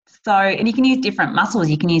 So, and you can use different muscles.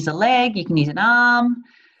 You can use a leg, you can use an arm.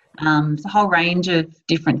 There's a whole range of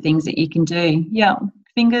different things that you can do. Yeah,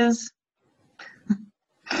 fingers.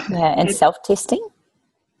 Yeah, and self-testing?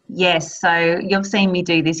 Yes, so you've seen me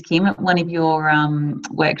do this, Kim, at one of your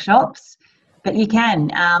workshops, but you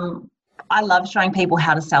can. I love showing people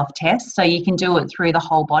how to self-test, so you can do it through the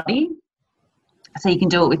whole body. So you can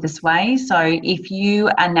do it with the sway. So if you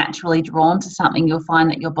are naturally drawn to something, you'll find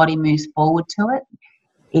that your body moves forward to it.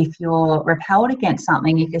 If you're repelled against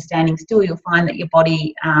something, if you're standing still, you'll find that your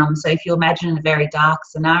body, so if you imagine a very dark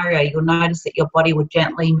scenario, you'll notice that your body will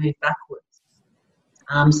gently move backwards.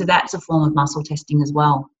 So that's a form of muscle testing as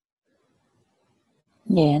well.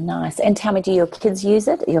 Yeah, nice. And tell me, do your kids use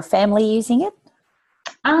it? Are your family using it?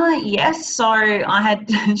 Yes. So I had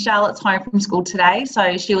Charlotte's home from school today,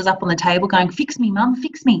 so she was up on the table going, "Fix me, Mum,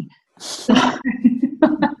 fix me."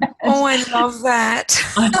 Oh, I love that.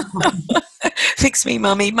 Fix me,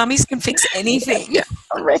 Mummy. Mummies can fix anything.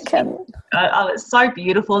 I reckon. Oh, it's so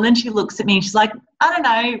beautiful. And then she looks at me and she's like, "I don't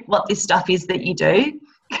know what this stuff is that you do."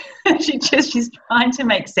 She's trying to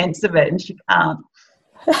make sense of it and she can't.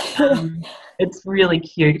 It's really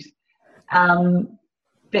cute.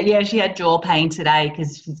 But yeah, she had jaw pain today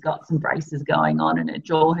because she's got some braces going on and her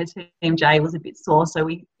jaw, her TMJ was a bit sore. So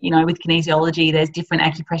we, with kinesiology, there's different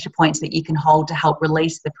acupressure points that you can hold to help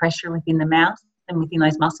release the pressure within the mouth and within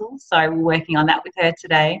those muscles. So we're working on that with her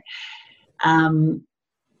today.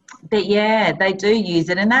 But yeah, they do use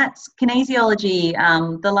it, and that's kinesiology.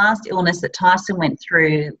 The last illness that Tyson went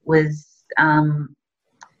through was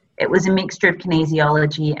it was a mixture of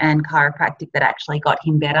kinesiology and chiropractic that actually got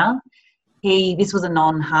him better. This was a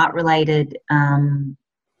non-heart related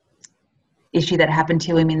issue that happened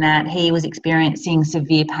to him, in that he was experiencing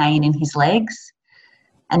severe pain in his legs,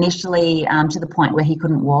 initially to the point where he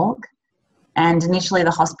couldn't walk. And initially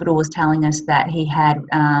the hospital was telling us that he had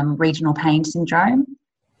regional pain syndrome,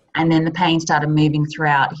 and then the pain started moving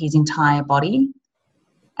throughout his entire body.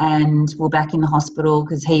 And we're back in the hospital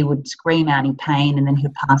because he would scream out in pain, and then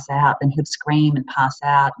he'd pass out, then he'd scream and pass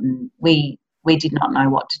out, and we did not know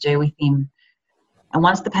what to do with him. And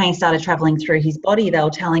once the pain started travelling through his body, they were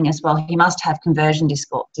telling us, well, he must have conversion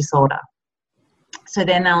disorder. So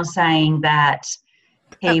then they were saying that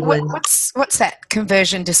he was... What's that,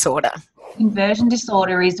 conversion disorder? Conversion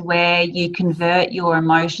disorder is where you convert your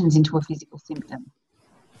emotions into a physical symptom.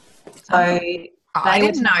 So I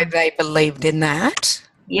didn't know they believed in that.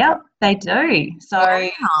 Yep, they do. So,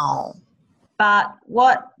 wow. But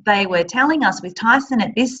what they were telling us with Tyson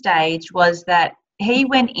at this stage was that he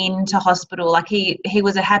went into hospital, like he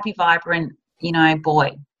was a happy, vibrant,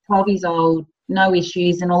 boy, 12 years old, no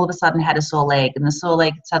issues, and all of a sudden had a sore leg, and the sore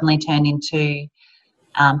leg suddenly turned into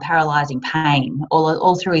paralysing pain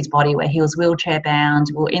all through his body, where he was wheelchair bound.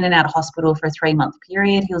 We were in and out of hospital for a 3-month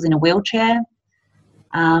period. He was in a wheelchair.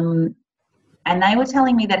 And they were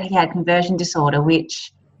telling me that he had conversion disorder,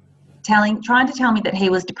 which trying to tell me that he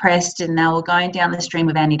was depressed, and they were going down the stream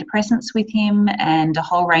of antidepressants with him and a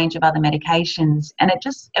whole range of other medications. And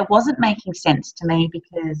it wasn't making sense to me,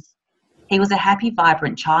 because he was a happy,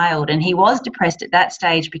 vibrant child, and he was depressed at that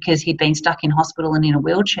stage because he'd been stuck in hospital and in a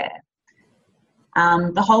wheelchair.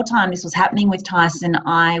 The whole time this was happening with Tyson,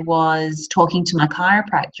 I was talking to my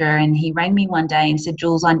chiropractor, and he rang me one day and said,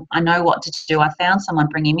 Jules, I know what to do. I found someone,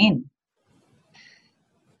 bring him in.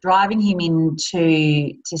 Driving him in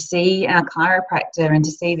to see our chiropractor and to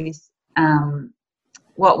see this,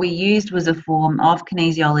 what we used was a form of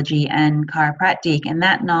kinesiology and chiropractic. And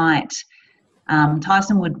that night,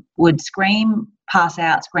 Tyson would scream, pass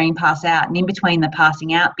out, and in between the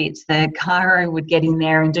passing out bits, the chiro would get in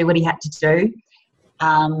there and do what he had to do.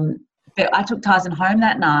 But I took Tyson home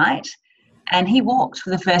that night, and he walked for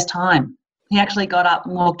the first time. He actually got up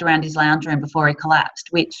and walked around his lounge room before he collapsed,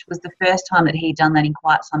 which was the first time that he'd done that in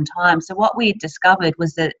quite some time. So what we had discovered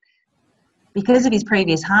was that because of his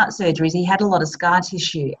previous heart surgeries, he had a lot of scar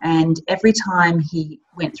tissue, and every time he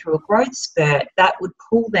went through a growth spurt, that would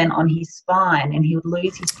pull then on his spine, and he would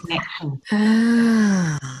lose his connection.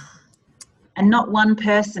 And not one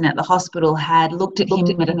person at the hospital had looked at him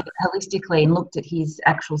holistically and looked at his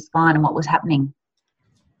actual spine and what was happening.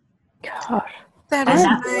 Gosh. That is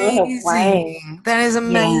amazing. That is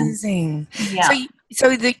amazing. Yeah. So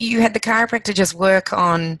you had the chiropractor just work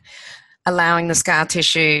on allowing the scar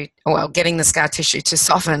tissue, getting the scar tissue to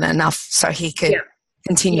soften enough so he could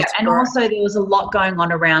continue to and grow. Also there was a lot going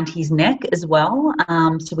on around his neck as well.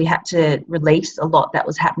 So we had to release a lot that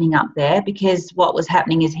was happening up there, because what was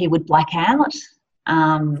happening is he would black out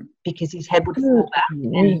because his head would fall back.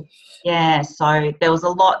 And so there was a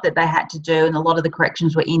lot that they had to do, and a lot of the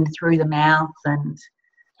corrections were in through the mouth. And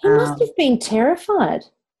he must have been terrified.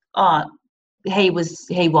 Oh, he was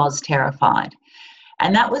terrified.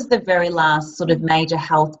 And that was the very last sort of major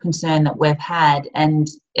health concern that we've had, and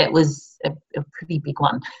it was a pretty big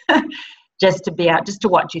one. just to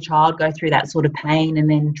watch your child go through that sort of pain, and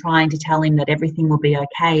then trying to tell him that everything will be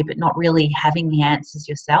okay, but not really having the answers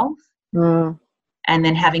yourself. And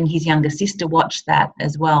then having his younger sister watch that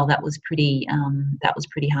as well, that was pretty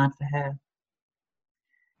hard for her.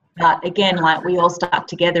 But again, like, we all stuck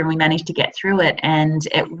together and we managed to get through it, and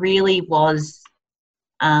it really was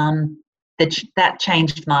that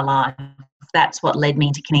changed my life. That's what led me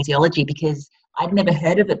into kinesiology, because I'd never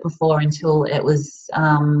heard of it before until it was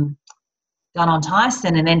done on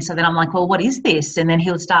Tyson. And then I'm like, well, what is this? And then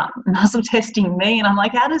he'll start muscle testing me, and I'm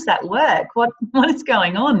like, how does that work? What is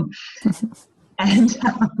going on? And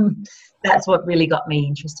that's what really got me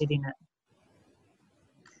interested in it,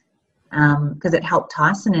 because it helped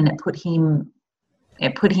Tyson, and it put him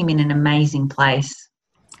in an amazing place.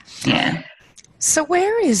 Yeah. So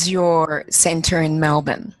where is your centre in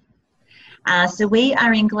Melbourne? So we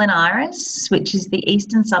are in Glen Iris, which is the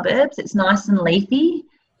eastern suburbs. It's nice and leafy.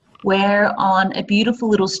 We're on a beautiful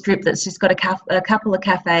little strip that's just got a couple of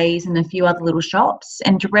cafes and a few other little shops.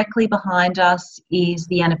 And directly behind us is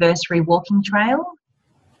the Anniversary walking trail,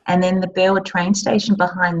 and then the Burwood train station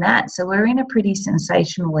behind that. So we're in a pretty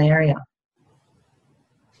sensational area.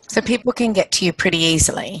 So people can get to you pretty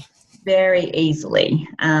easily. Very easily,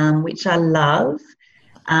 which I love.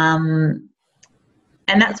 And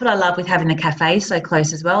And that's what I love with having the cafe so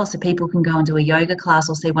close as well, so people can go and do a yoga class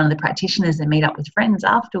or see one of the practitioners and meet up with friends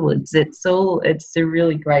afterwards. It's a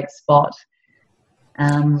really great spot.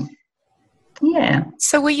 Yeah.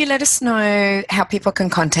 So will you let us know how people can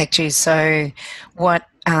contact you? So what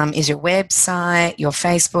is your website, your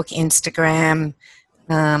Facebook, Instagram,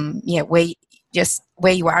 where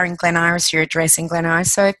you are in Glen Iris, your address in Glen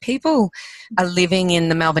Iris. So if people are living in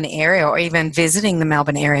the Melbourne area or even visiting the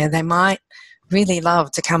Melbourne area, they might really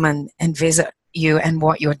love to come and visit you and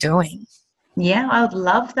what you're doing. Yeah, I would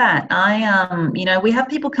love that. We have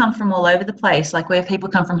people come from all over the place. Like we have people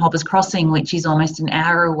come from Hoppers Crossing, which is almost an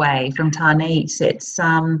hour away from Tarnese. It's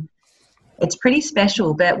pretty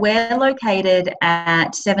special, but we're located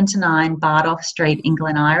at 7 to 9 Bardolph Street in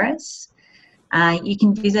Glen Iris. You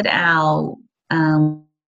can visit our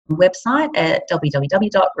website at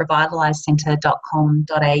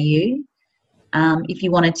www.revitalizecentre.com.au. If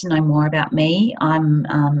you wanted to know more about me, I'm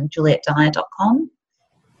juliettedyer.com.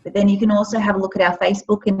 But then you can also have a look at our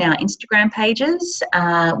Facebook and our Instagram pages,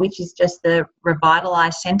 which is just the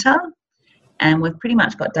Revitalize Centre. And we've pretty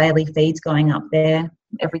much got daily feeds going up there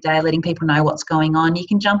every day, letting people know what's going on. You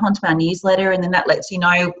can jump onto our newsletter, and then that lets you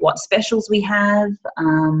know what specials we have.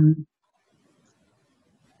 And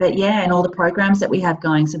all the programs that we have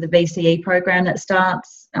going. So the VCE program that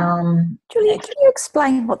starts. Julia, can you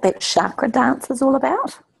explain what that chakra dance is all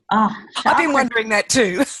about? Oh, I've been wondering that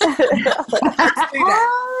too. Let's do that.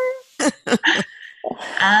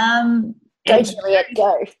 Go, Juliet,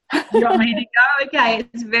 go. You want me to go? Okay,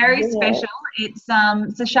 it's very special. It's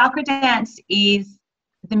so chakra dance is,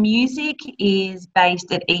 the music is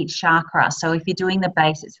based at each chakra. So if you're doing the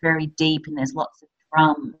bass, it's very deep and there's lots of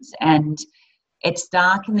drums, and it's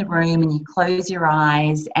dark in the room and you close your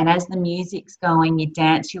eyes, and as the music's going, you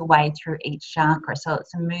dance your way through each chakra. So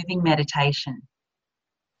it's a moving meditation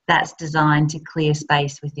that's designed to clear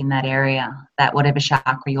space within that area, that whatever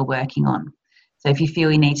chakra you're working on. So if you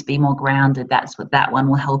feel you need to be more grounded, that's what that one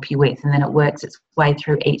will help you with. And then it works its way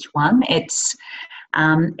through each one. It's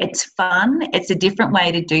fun. It's a different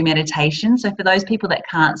way to do meditation. So for those people that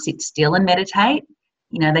can't sit still and meditate,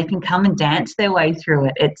 they can come and dance their way through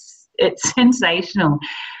it. It's sensational.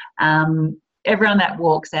 Everyone that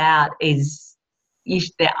walks out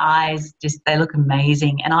their eyes they look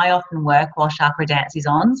amazing. And I often work while chakra dance is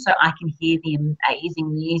on, so I can hear the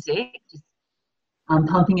amazing music just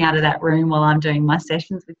pumping out of that room while I'm doing my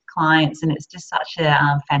sessions with clients, and it's just such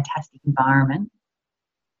a fantastic environment.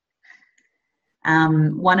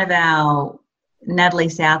 One of our, Natalie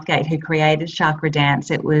Southgate, who created chakra dance,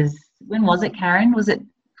 when was it, Karen? Was it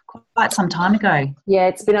quite some time ago? Yeah,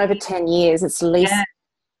 it's been over 10 years. It's at least,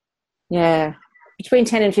 between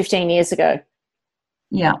 10 and 15 years ago.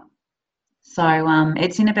 Yeah. So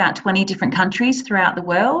it's in about 20 different countries throughout the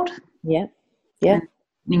world. Yeah. Yeah.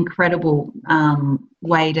 An incredible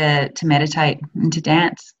way to meditate and to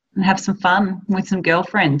dance and have some fun with some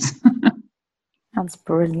girlfriends. Sounds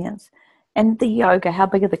brilliant. And the yoga, how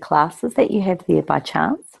big are the classes that you have there by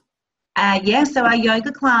chance? So our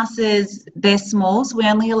yoga classes, they're small, so we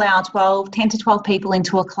only allow 10 to 12 people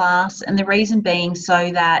into a class, and the reason being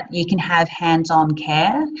so that you can have hands-on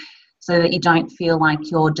care, so that you don't feel like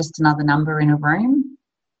you're just another number in a room.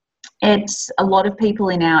 A lot of people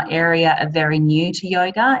in our area are very new to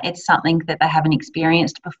yoga. It's something that they haven't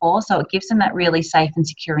experienced before, so it gives them that really safe and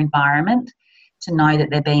secure environment to know that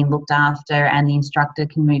they're being looked after, and the instructor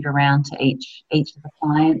can move around to each of the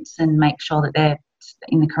clients and make sure that they're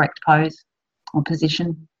in the correct pose or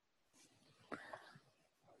position.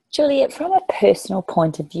 Juliet, from a personal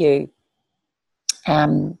point of view,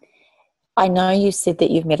 I know you said that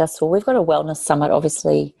you've met us all. We've got a wellness summit,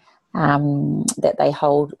 obviously, that they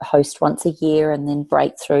host once a year, and then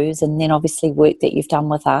breakthroughs, and then obviously work that you've done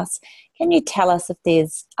with us. Can you tell us if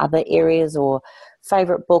there's other areas or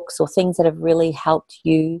favourite books or things that have really helped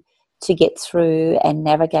you to get through and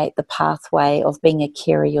navigate the pathway of being a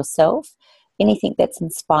carer yourself? Anything that's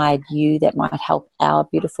inspired you that might help our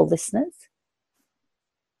beautiful listeners?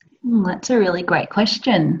 That's a really great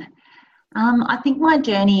question. I think my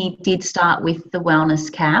journey did start with the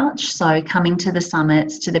wellness couch, so coming to the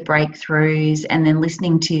summits, to the breakthroughs, and then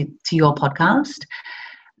listening to your podcast.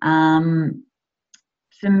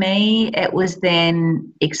 For me, it was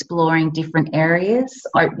then exploring different areas,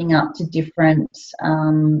 opening up to different,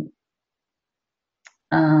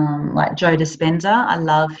 like Joe Dispenza. I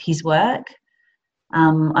love his work.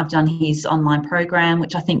 I've done his online program,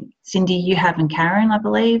 which I think, Cindy, you have, and Karen, I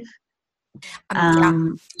believe.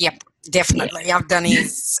 Yep, definitely. Yeah. I've done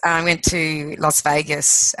his, I went to Las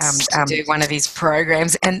Vegas to do one of his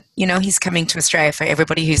programs, and, he's coming to Australia. For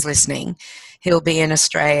everybody who's listening, he'll be in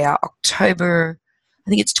Australia October I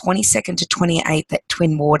think it's 22nd to 28th at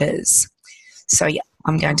Twin Waters. So, yeah,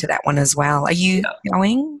 I'm going to that one as well. Are you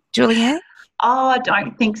going, Juliet? Oh, I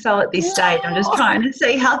don't think so at this stage. I'm just trying to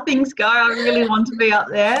see how things go. I really want to be up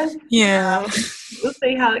there. Yeah. We'll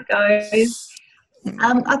see how it goes.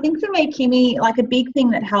 I think for me, Kimmy, like a big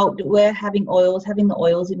thing that helped were having the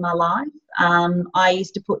oils in my life. I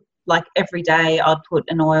used to put, like every day I'd put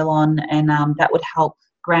an oil on, and that would help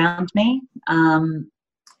ground me,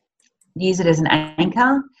 use it as an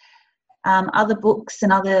anchor. Other books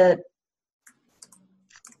and other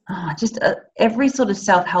every sort of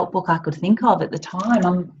self-help book I could think of at the time.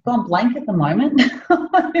 I'm gone blank at the moment.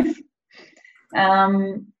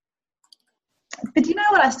 But you know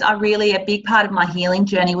what, a big part of my healing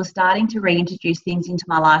journey was starting to reintroduce things into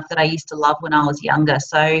my life that I used to love when I was younger.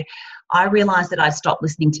 So I realised that I'd stopped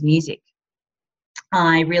listening to music.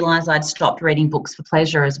 I realised I'd stopped reading books for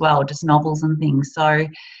pleasure as well, just novels and things. So,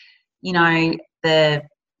 you know, the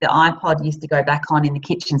iPod used to go back on in the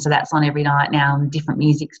kitchen, so that's on every night now, and different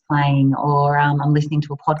music's playing, or I'm listening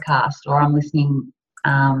to a podcast, or I'm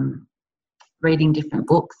reading different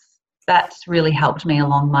books. That's really helped me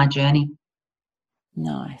along my journey.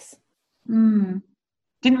 Nice. Didn't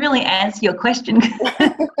really answer your question.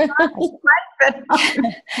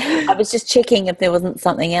 I was just checking if there wasn't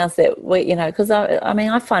something else that because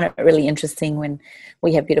I find it really interesting when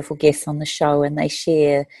we have beautiful guests on the show and they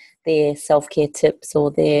share their self-care tips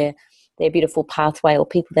or their beautiful pathway or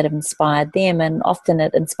people that have inspired them, and often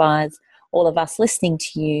it inspires all of us listening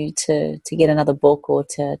to you to get another book or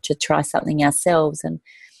to try something ourselves. And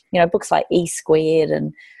books like E Squared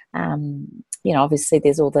and obviously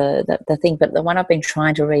there's all the thing, but the one I've been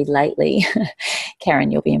trying to read lately,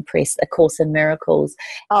 Karen, you'll be impressed, A Course in Miracles.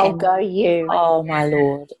 Go you. Oh my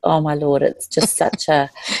Lord, it's just such a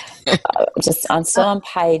I'm still on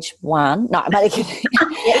page 1. No, I'm only kidding.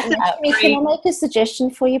 Can I make a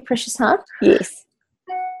suggestion for you, precious heart? Yes.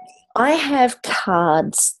 I have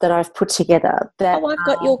cards that I've put together that I've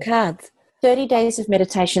got your cards. 30 days of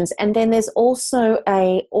meditations, and then there's also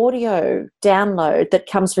a audio download that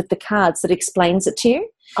comes with the cards that explains it to you.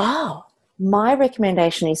 Oh. My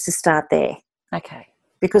recommendation is to start there. Okay.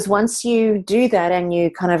 Because once you do that and you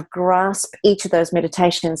kind of grasp each of those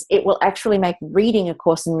meditations, it will actually make reading A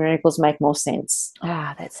Course in Miracles make more sense.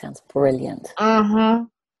 Ah, that sounds brilliant. You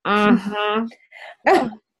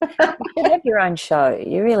should have your own show.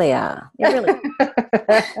 You really are. You really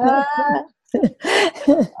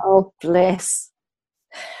Oh, bless.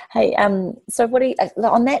 Hey, so what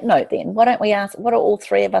on that note then, why don't we ask, what are all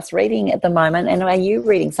three of us reading at the moment, and are you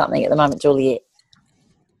reading something at the moment, Juliet?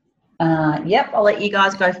 Yep, I'll let you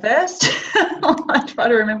guys go first. I'll try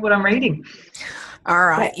to remember what I'm reading. All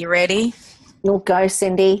right, you ready? You'll go,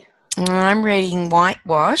 Cindy. I'm reading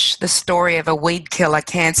Whitewash, The Story of a Weed Killer,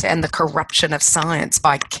 Cancer and the Corruption of Science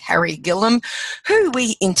by Carrie Gillam, who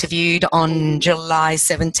we interviewed on July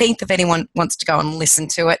 17th. If anyone wants to go and listen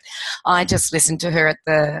to it, I just listened to her at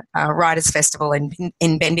the Writers' Festival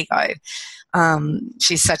in Bendigo.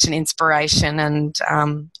 She's such an inspiration, and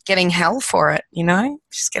getting hell for it,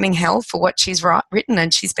 She's getting hell for what she's written,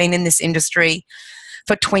 and she's been in this industry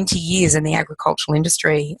for 20 years in the agricultural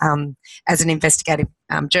industry as an investigative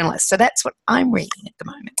journalist. So that's what I'm reading at the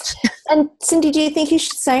moment. And Cindy, do you think you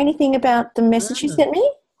should say anything about the message you sent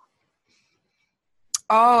me?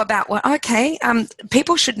 Oh, about what? Okay.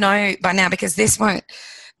 People should know by now, because this will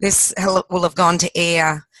have gone to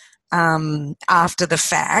air after the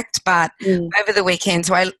fact, but over the weekend.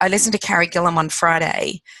 So I listened to Carrie Gillam on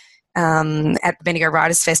Friday at the Bendigo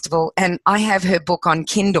Writers' Festival, and I have her book on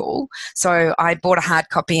Kindle, so I bought a hard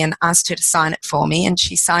copy and asked her to sign it for me, and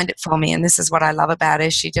she signed it for me, and this is what I love about her.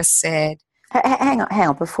 She just said... Hang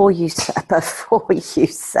on, before you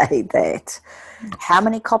say that, how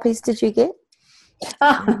many copies did you get?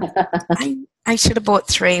 I should have bought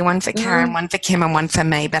 3, one for Karen, one for Kim, and one for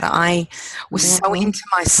me, but I was so into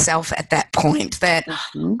myself at that point that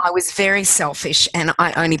I was very selfish, and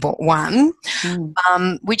I only bought one,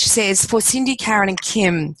 which says, "For Cindy, Karen and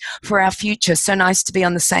Kim, for our future, so nice to be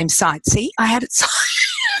on the same site." See, I had it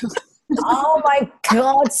signed. Oh my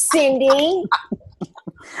God, Cindy.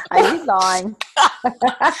 Are you lying?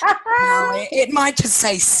 No, it might just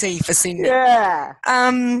say C for Cindy. Yeah.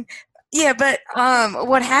 Yeah, but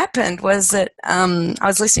what happened was that I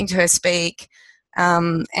was listening to her speak,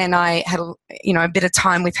 and I had a bit of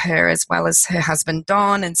time with her, as well as her husband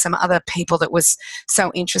Don and some other people that was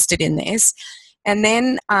so interested in this. And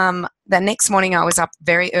then the next morning I was up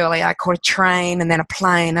very early. I caught a train and then a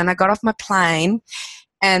plane, and I got off my plane,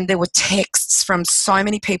 and there were texts from so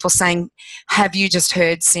many people saying, "Have you just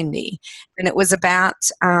heard, Cindy?" And it was about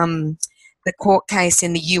the court case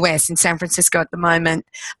in the US in San Francisco at the moment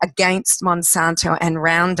against Monsanto and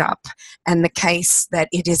Roundup, and the case that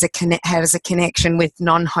it is has a connection with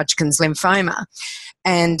non-Hodgkin's lymphoma.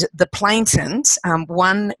 And the plaintiff,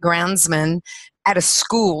 one groundsman at a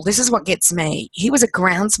school, this is what gets me. He was a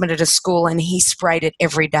groundsman at a school and he sprayed it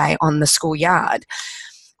every day on the schoolyard.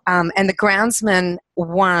 And the groundsman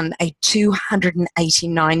won a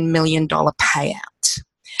 $289 million payout.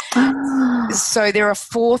 So there are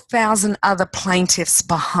 4,000 other plaintiffs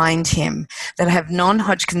behind him that have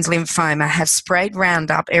non-Hodgkin's lymphoma, have sprayed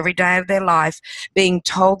Roundup every day of their life, being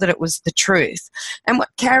told that it was the truth. And what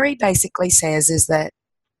Carrie basically says is that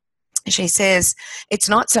she says it's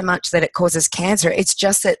not so much that it causes cancer, it's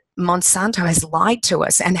just that Monsanto has lied to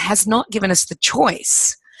us and has not given us the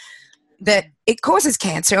choice that it causes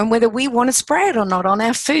cancer and whether we want to spray it or not on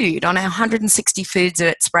our food, on our 160 foods that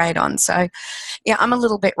it's sprayed on. So, yeah, I'm a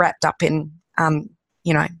little bit wrapped up in, I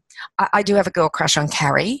do have a girl crush on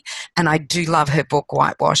Carrie, and I do love her book,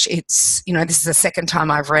 Whitewash. It's, this is the second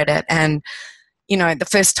time I've read it, and, the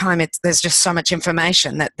first time there's just so much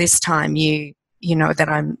information that this time that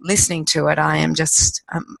I'm listening to it, I am just,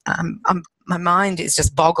 my mind is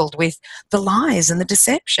just boggled with the lies and the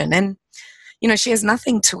deception. And, she has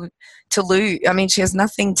nothing to lose. I mean, she has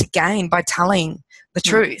nothing to gain by telling the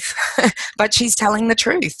truth, but she's telling the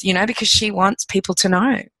truth, because she wants people to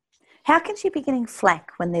know. How can she be getting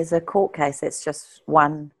flack when there's a court case that's just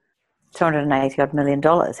won $280 million?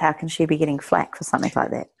 How can she be getting flack for something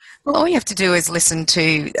like that? Well, all you have to do is listen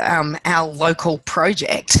to our local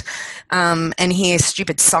project and hear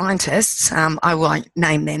stupid scientists, I won't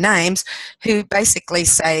name their names, who basically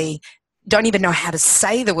don't even know how to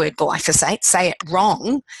say the word glyphosate, say it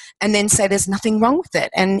wrong, and then say there's nothing wrong with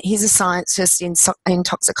it. And he's a scientist in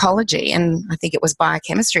toxicology, and I think it was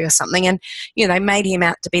biochemistry or something, and, they made him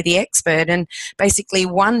out to be the expert. And basically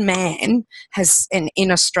one man has,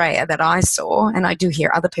 in Australia that I saw, and I do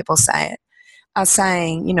hear other people say it, are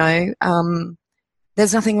saying,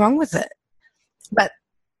 there's nothing wrong with it. But,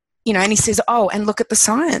 and he says, oh, and look at the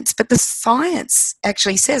science. But the science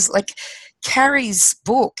actually says, Carrie's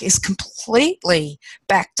book is completely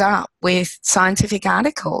backed up with scientific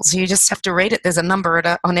articles. You just have to read it. There's a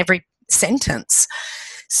number on every sentence.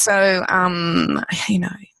 So, you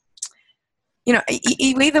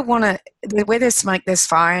either want to, where there's smoke, there's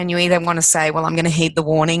fire, and you either want to say, well, I'm going to heed the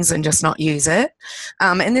warnings and just not use it.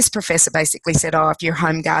 And this professor basically said, oh, if you're a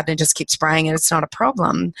home gardener, just keep spraying it, it's not a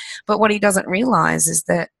problem. But what he doesn't realise is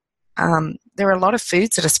that there are a lot of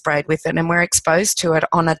foods that are sprayed with it, and we're exposed to it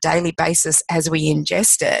on a daily basis as we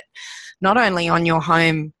ingest it, not only on your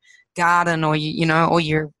home garden or, or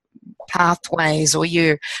your pathways or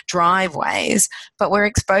your driveways, but we're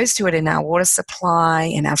exposed to it in our water supply,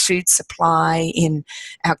 in our food supply, in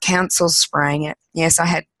our councils spraying it. Yes, I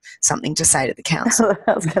had something to say to the council.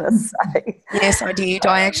 I was going to say. Yes, I did.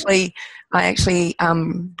 I actually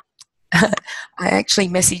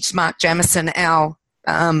messaged Mark Jamieson, our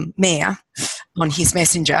mayor, on his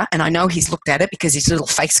messenger, and I know he's looked at it because his little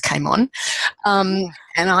face came on, and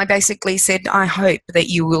I basically said, I hope that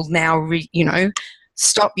you will now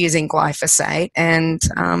stop using glyphosate, and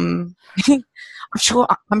I'm sure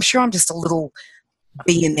I'm just a little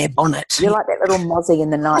bee in their bonnet. You're like that little mozzie in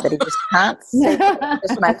the night that he just can't see,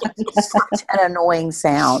 just making such an annoying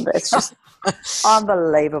sound. It's just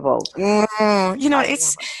unbelievable.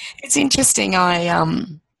 It's interesting.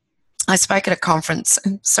 I spoke at a conference.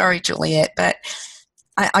 Sorry, Juliet, but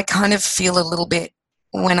I kind of feel a little bit,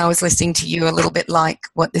 when I was listening to you, a little bit like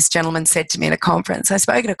what this gentleman said to me at a conference. I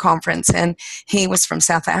spoke at a conference, and he was from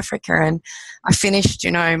South Africa, and I finished,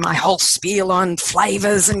 my whole spiel on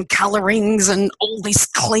flavours and colourings and all this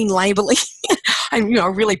clean labelling. I'm,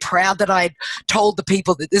 really proud that I told the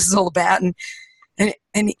people that this is all about. And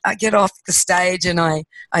I get off the stage, and I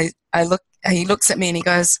look. He looks at me and he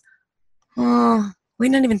goes, "Oh, we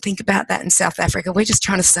don't even think about that in South Africa. We're just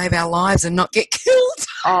trying to save our lives and not get killed."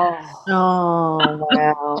 Oh, wow.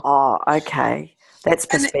 Oh, okay. That's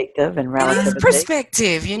perspective and relativity. It is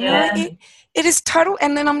perspective, Yeah. It is total.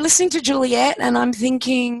 And then I'm listening to Juliet and I'm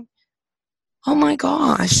thinking, oh my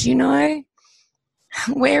gosh,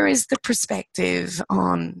 where is the perspective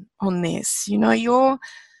on this? You're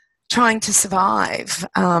trying to survive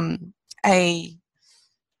and I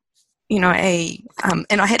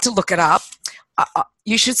had to look it up.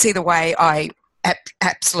 You should see the way I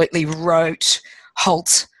absolutely wrote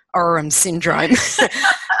Holt-Oram syndrome.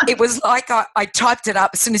 It was like I typed it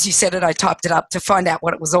up. As soon as you said it, I typed it up to find out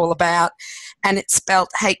what it was all about. And it's spelled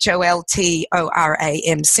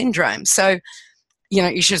HOLTORAM syndrome. So,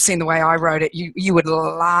 you should have seen the way I wrote it. You would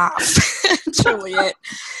laugh, Juliet.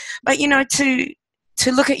 But, to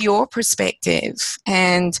to look at your perspective,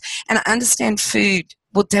 and I understand food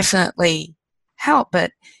will definitely help,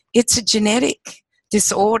 but it's a genetic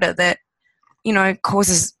disorder that, you know,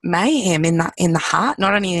 causes mayhem in the heart,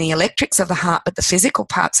 not only in the electrics of the heart, but the physical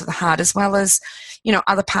parts of the heart, as well as, you know,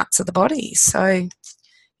 other parts of the body. So,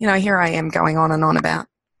 you know, here I am going on and on about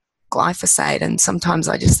glyphosate, and sometimes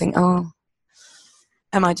I just think, oh,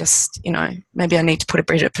 am I just, you know, maybe I need to put a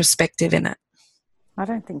bit of perspective in it. I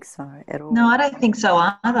don't think so at all. No, I don't think so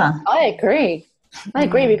either. I agree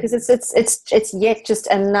because it's yet just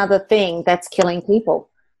another thing that's killing people.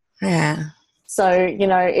 Yeah. So, you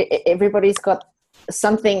know, everybody's got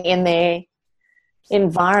something in their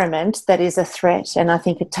environment that is a threat, and I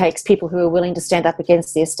think it takes people who are willing to stand up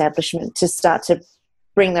against the establishment to start to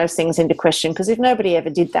bring those things into question, because if nobody ever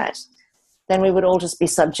did that, then we would all just be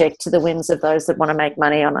subject to the whims of those that want to make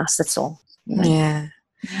money on us, that's all. Yeah.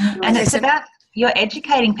 And it's about, you're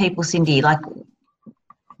educating people, Cindy. Like,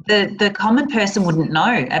 the common person wouldn't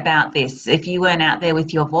know about this if you weren't out there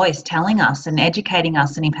with your voice telling us and educating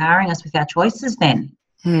us and empowering us with our choices then.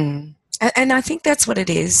 And I think that's what it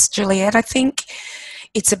is, Juliet. I think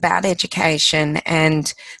it's about education,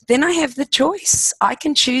 and then I have the choice. I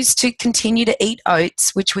can choose to continue to eat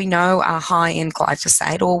oats, which we know are high in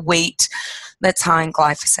glyphosate, or wheat that's high in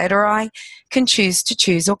glyphosate, or I can choose to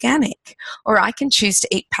choose organic, or I can choose to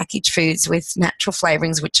eat packaged foods with natural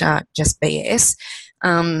flavorings, which are just BS.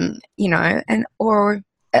 You know, or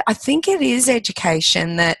I think it is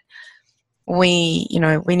education that we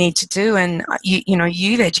need to do. And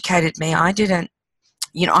you've educated me. I didn't,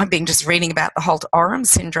 I've been just reading about the Holt-Oram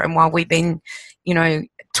syndrome while we've been,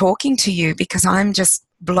 talking to you, because I'm just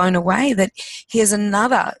blown away that here's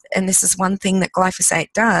another, and this is one thing that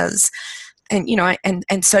glyphosate does, and,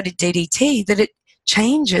 and so did DDT, that it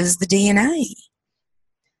changes the DNA.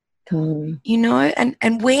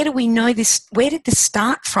 And where do we know this? Where did this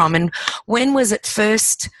start from? And when was it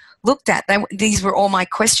first looked at? These were all my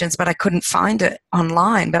questions, but I couldn't find it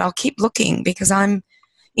online. But I'll keep looking because I'm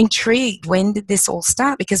intrigued. When did this all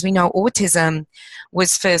start? Because we know autism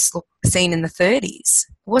was first seen in the 30s.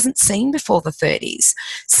 It wasn't seen before the 30s.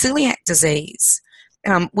 Celiac disease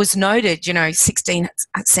was noted, 16th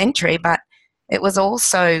century, but it was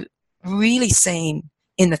also really seen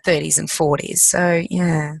in the 30s and 40s. So,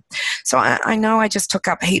 yeah. So I know I just took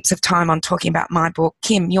up heaps of time on talking about my book.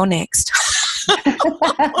 Kim, you're next. No,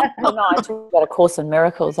 I talk about A Course in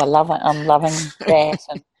Miracles. I love it. I'm loving that.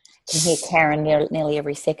 And I can hear Karen nearly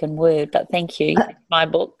every second word. But thank you. My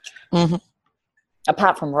book. Mm-hmm.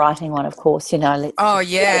 Apart from writing one, of course, Oh,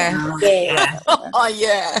 yeah. Yeah. Oh,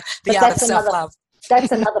 yeah. The art of self-love.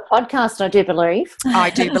 That's another podcast, I do believe.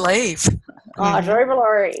 I do believe. I do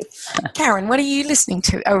believe. Karen, what are you listening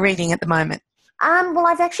to or reading at the moment? Well,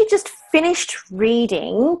 I've actually just finished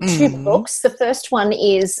reading two books. The first one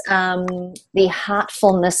is The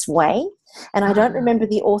Heartfulness Way, and I don't remember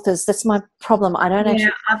the authors. That's my problem. I don't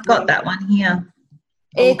actually. I've got that one here.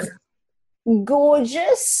 It's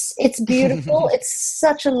gorgeous. It's beautiful. It's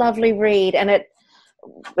such a lovely read, and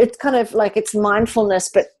it's kind of like it's mindfulness,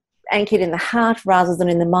 but anchored in the heart rather than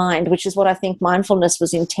in the mind, which is what I think mindfulness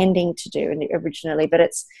was intending to do originally, but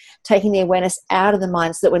it's taking the awareness out of the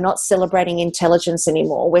mind so that we're not celebrating intelligence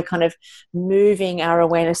anymore. We're kind of moving our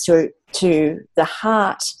awareness to the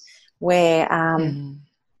heart, where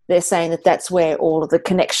they're saying that that's where all of the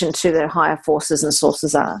connection to the higher forces and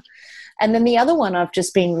sources are. And then the other one I've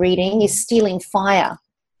just been reading is Stealing Fire.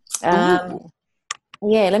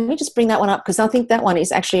 Yeah, let me just bring that one up because I think that one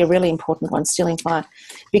is actually a really important one, Stealing Fire,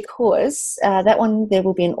 because that one, there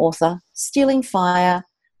will be an author. Stealing Fire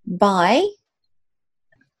by,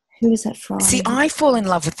 who is that from? See, I fall in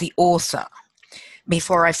love with the author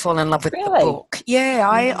before I fall in love with the book. Yeah,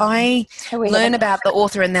 I learn about the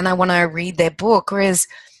author and then I want to read their book, whereas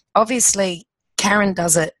obviously Karen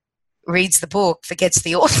does it, reads the book, forgets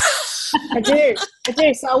the author. I do.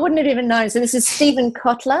 So I wouldn't have even known. So this is Stephen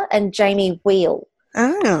Kotler and Jamie Wheel.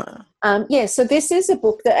 Oh. So this is a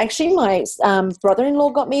book that actually my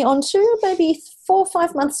brother-in-law got me onto maybe 4 or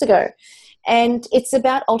 5 months ago. And it's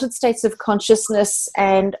about altered states of consciousness,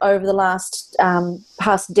 and over the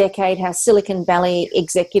past decade, how Silicon Valley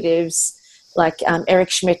executives like Eric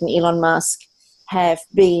Schmidt and Elon Musk have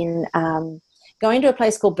been going to a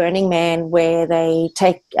place called Burning Man, where they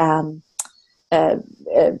take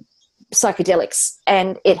psychedelics,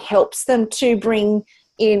 and it helps them to bring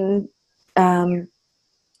in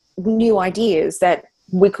new ideas that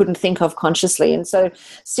we couldn't think of consciously. And so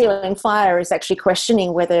Stealing Fire is actually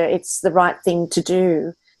questioning whether it's the right thing to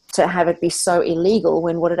do to have it be so illegal,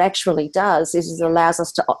 when what it actually does is it allows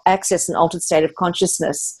us to access an altered state of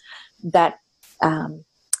consciousness that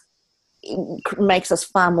makes us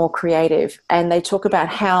far more creative. And they talk about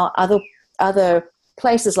how other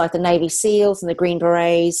places like the Navy SEALs and the Green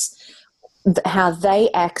Berets, how they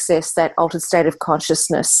access that altered state of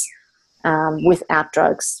consciousness without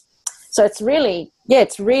drugs. So it's really,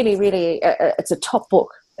 it's a top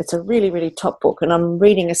book. It's a really, really top book. And I'm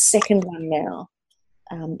reading a second one now,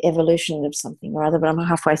 Evolution of something or other, but I'm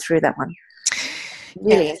halfway through that one.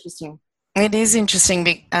 Really interesting. It is interesting,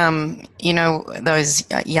 those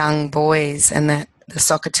young boys and the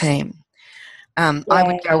soccer team. I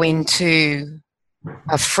would go into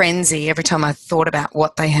a frenzy every time I thought about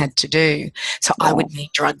what they had to do. So I would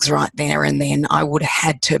need drugs right there and then. I would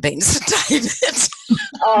have had to have been sedated.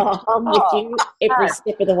 I'm with you every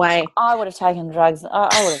step of the way. I would have taken drugs.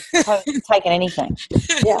 I would have taken anything.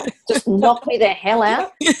 Yeah, just knock me the hell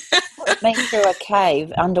out. Put me through a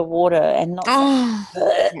cave underwater and not...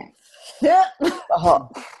 No.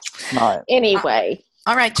 Anyway.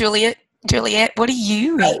 All right, Juliet, what are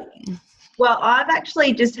you reading? Well, I've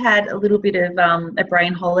actually just had a little bit of a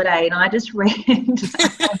brain holiday, and I just read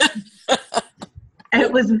It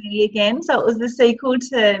Was Me Again. So it was the sequel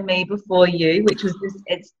to Me Before You, which was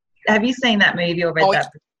have you seen that movie or read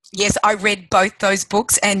that? Yes, I read both those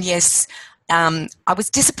books, and yes, I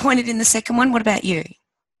was disappointed in the second one. What about you?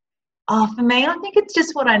 Oh, for me, I think it's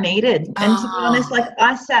just what I needed. And to be honest,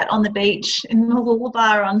 I sat on the beach in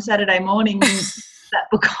Mooloolaba on Saturday morning and that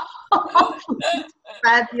book off. It's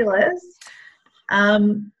fabulous.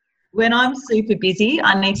 When I'm super busy,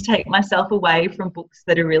 I need to take myself away from books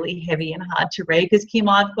that are really heavy and hard to read. Because, Kim,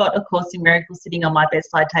 I've got A Course in Miracles sitting on my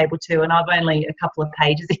bedside table too, and I've only a couple of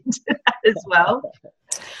pages into that as well.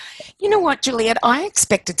 You know what, Juliet? I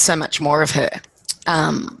expected so much more of her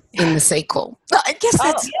in the sequel. I guess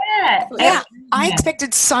that's... I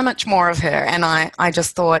expected so much more of her, and I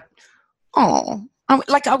just thought, I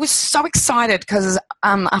was so excited because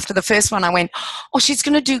after the first one I went, she's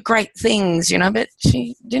going to do great things, but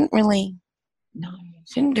she didn't really. No,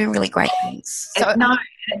 she didn't do really great things. So,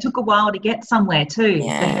 it took a while to get somewhere too.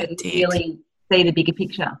 Yeah, to really see the bigger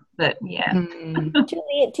picture. But yeah.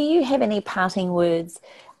 Juliet, do you have any parting words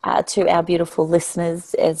to our beautiful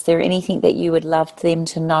listeners? Is there anything that you would love them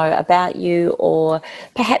to know about you, or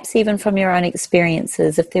perhaps even from your own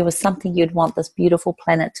experiences? If there was something you'd want this beautiful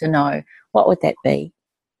planet to know, what would that be?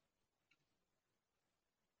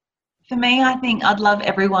 For me, I think I'd love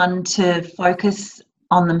everyone to focus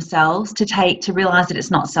on themselves, to realise that it's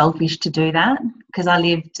not selfish to do that, because I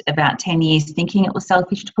lived about 10 years thinking it was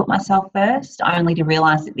selfish to put myself first, only to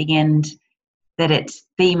realise at the end that it's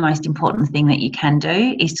the most important thing that you can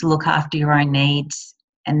do is to look after your own needs,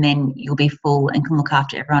 and then you'll be full and can look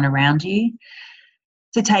after everyone around you.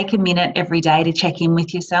 To take a minute every day to check in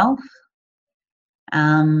with yourself,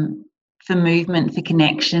 for movement, for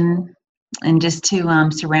connection, and just to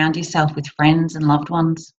surround yourself with friends and loved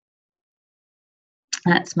ones.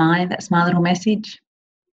 That's my little message.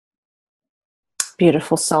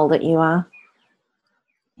 Beautiful soul that you are.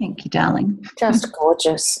 Thank you, darling. Just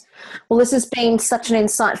gorgeous. Well, this has been such an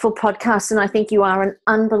insightful podcast, and I think you are an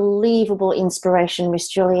unbelievable inspiration, Miss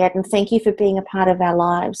Juliet, and thank you for being a part of our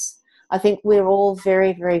lives. I think we're all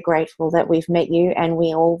very, very grateful that we've met you, and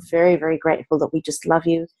we're all very, very grateful that we just love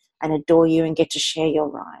you and adore you and get to share your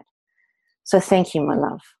ride. So thank you, my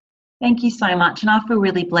love. Thank you so much. And I feel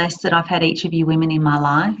really blessed that I've had each of you women in my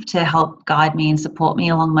life to help guide me and support me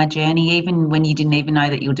along my journey, even when you didn't even know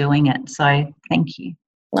that you're doing it. So thank you.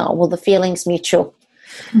 Oh, well, the feeling's mutual.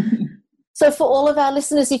 So for all of our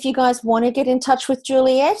listeners, if you guys want to get in touch with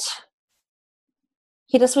Juliet,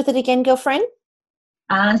 hit us with it again, girlfriend.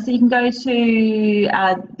 So you can go to the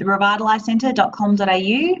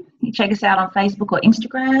revitalizecentre.com.au. You check us out on Facebook or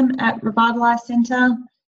Instagram at Revitalize Centre.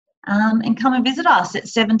 And come and visit us at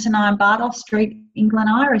 7 to 9 Bardoff Street in Glen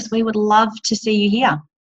Iris. We would love to see you here.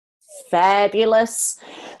 Fabulous.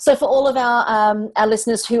 So for all of our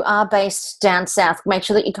listeners who are based down south, make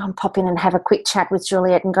sure that you go and pop in and have a quick chat with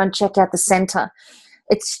Juliet and go and check out the centre.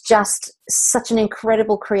 It's just such an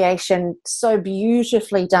incredible creation, so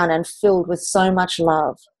beautifully done and filled with so much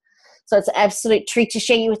love. So it's an absolute treat to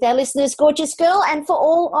share you with our listeners, gorgeous girl. And for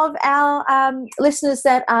all of our listeners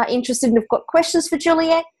that are interested and have got questions for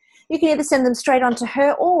Juliet, you can either send them straight on to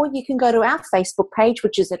her, or you can go to our Facebook page,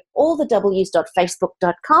 which is at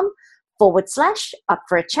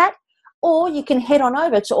allthews.facebook.com/up-for-a-chat, or you can head on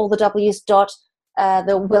over to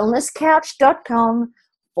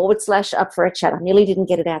allthews.thewellnesscouch.com/up-for-a-chat. I nearly didn't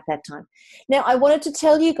get it out that time. Now, I wanted to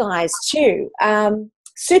tell you guys too,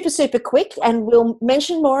 super, super quick, and we'll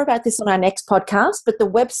mention more about this on our next podcast, but the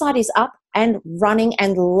website is up and running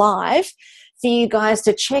and live for you guys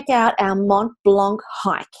to check out our Mont Blanc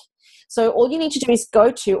hike. So all you need to do is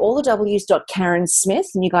go to allthews.karensmith,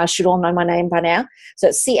 and you guys should all know my name by now. So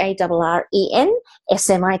it's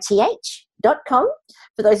CARRENSMITH.com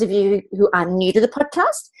for those of you who are new to the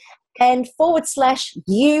podcast, and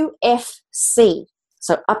 /UFC.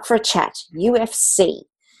 So up for a chat, UFC.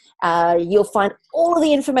 You'll find all of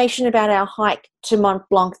the information about our hike to Mont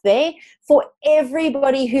Blanc there. For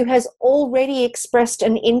everybody who has already expressed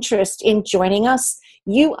an interest in joining us,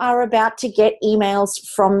 you are about to get emails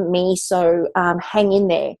from me, so hang in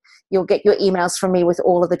there. You'll get your emails from me with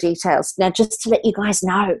all of the details. Now, just to let you guys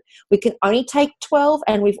know, we can only take 12,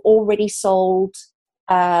 and we've already sold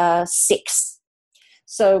 6.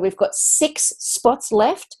 So we've got 6 spots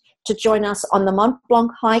left to join us on the Mont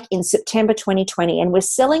Blanc hike in September 2020. And we're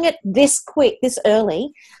selling it this quick, this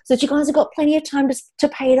early, so that you guys have got plenty of time to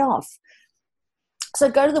pay it off. So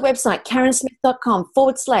go to the website, karensmith.com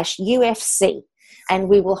 /UFC, and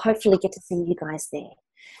we will hopefully get to see you guys there.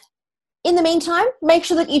 In the meantime, make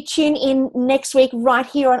sure that you tune in next week right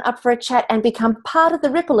here on Up for a Chat and become part of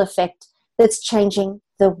the ripple effect that's changing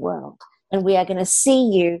the world. And we are going to see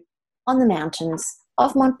you on the mountains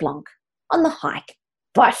of Mont Blanc on the hike.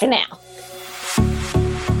 Bye for now.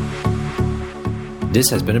 This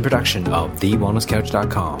has been a production of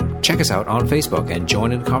TheWellnessCouch.com. Check us out on Facebook and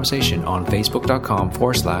join in the conversation on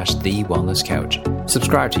Facebook.com/TheWellnessCouch.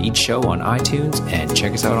 Subscribe to each show on iTunes and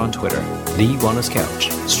check us out on Twitter. The Wellness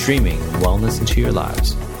Couch, streaming wellness into your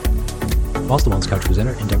lives. Whilst the Wellness Couch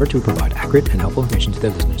presenter endeavor to provide accurate and helpful information to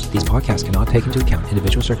their listeners, these podcasts cannot take into account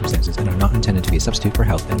individual circumstances and are not intended to be a substitute for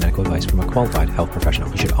health and medical advice from a qualified health professional.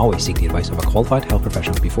 You should always seek the advice of a qualified health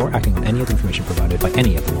professional before acting on any of the information provided by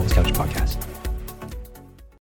any of the Wellness Couch podcasts.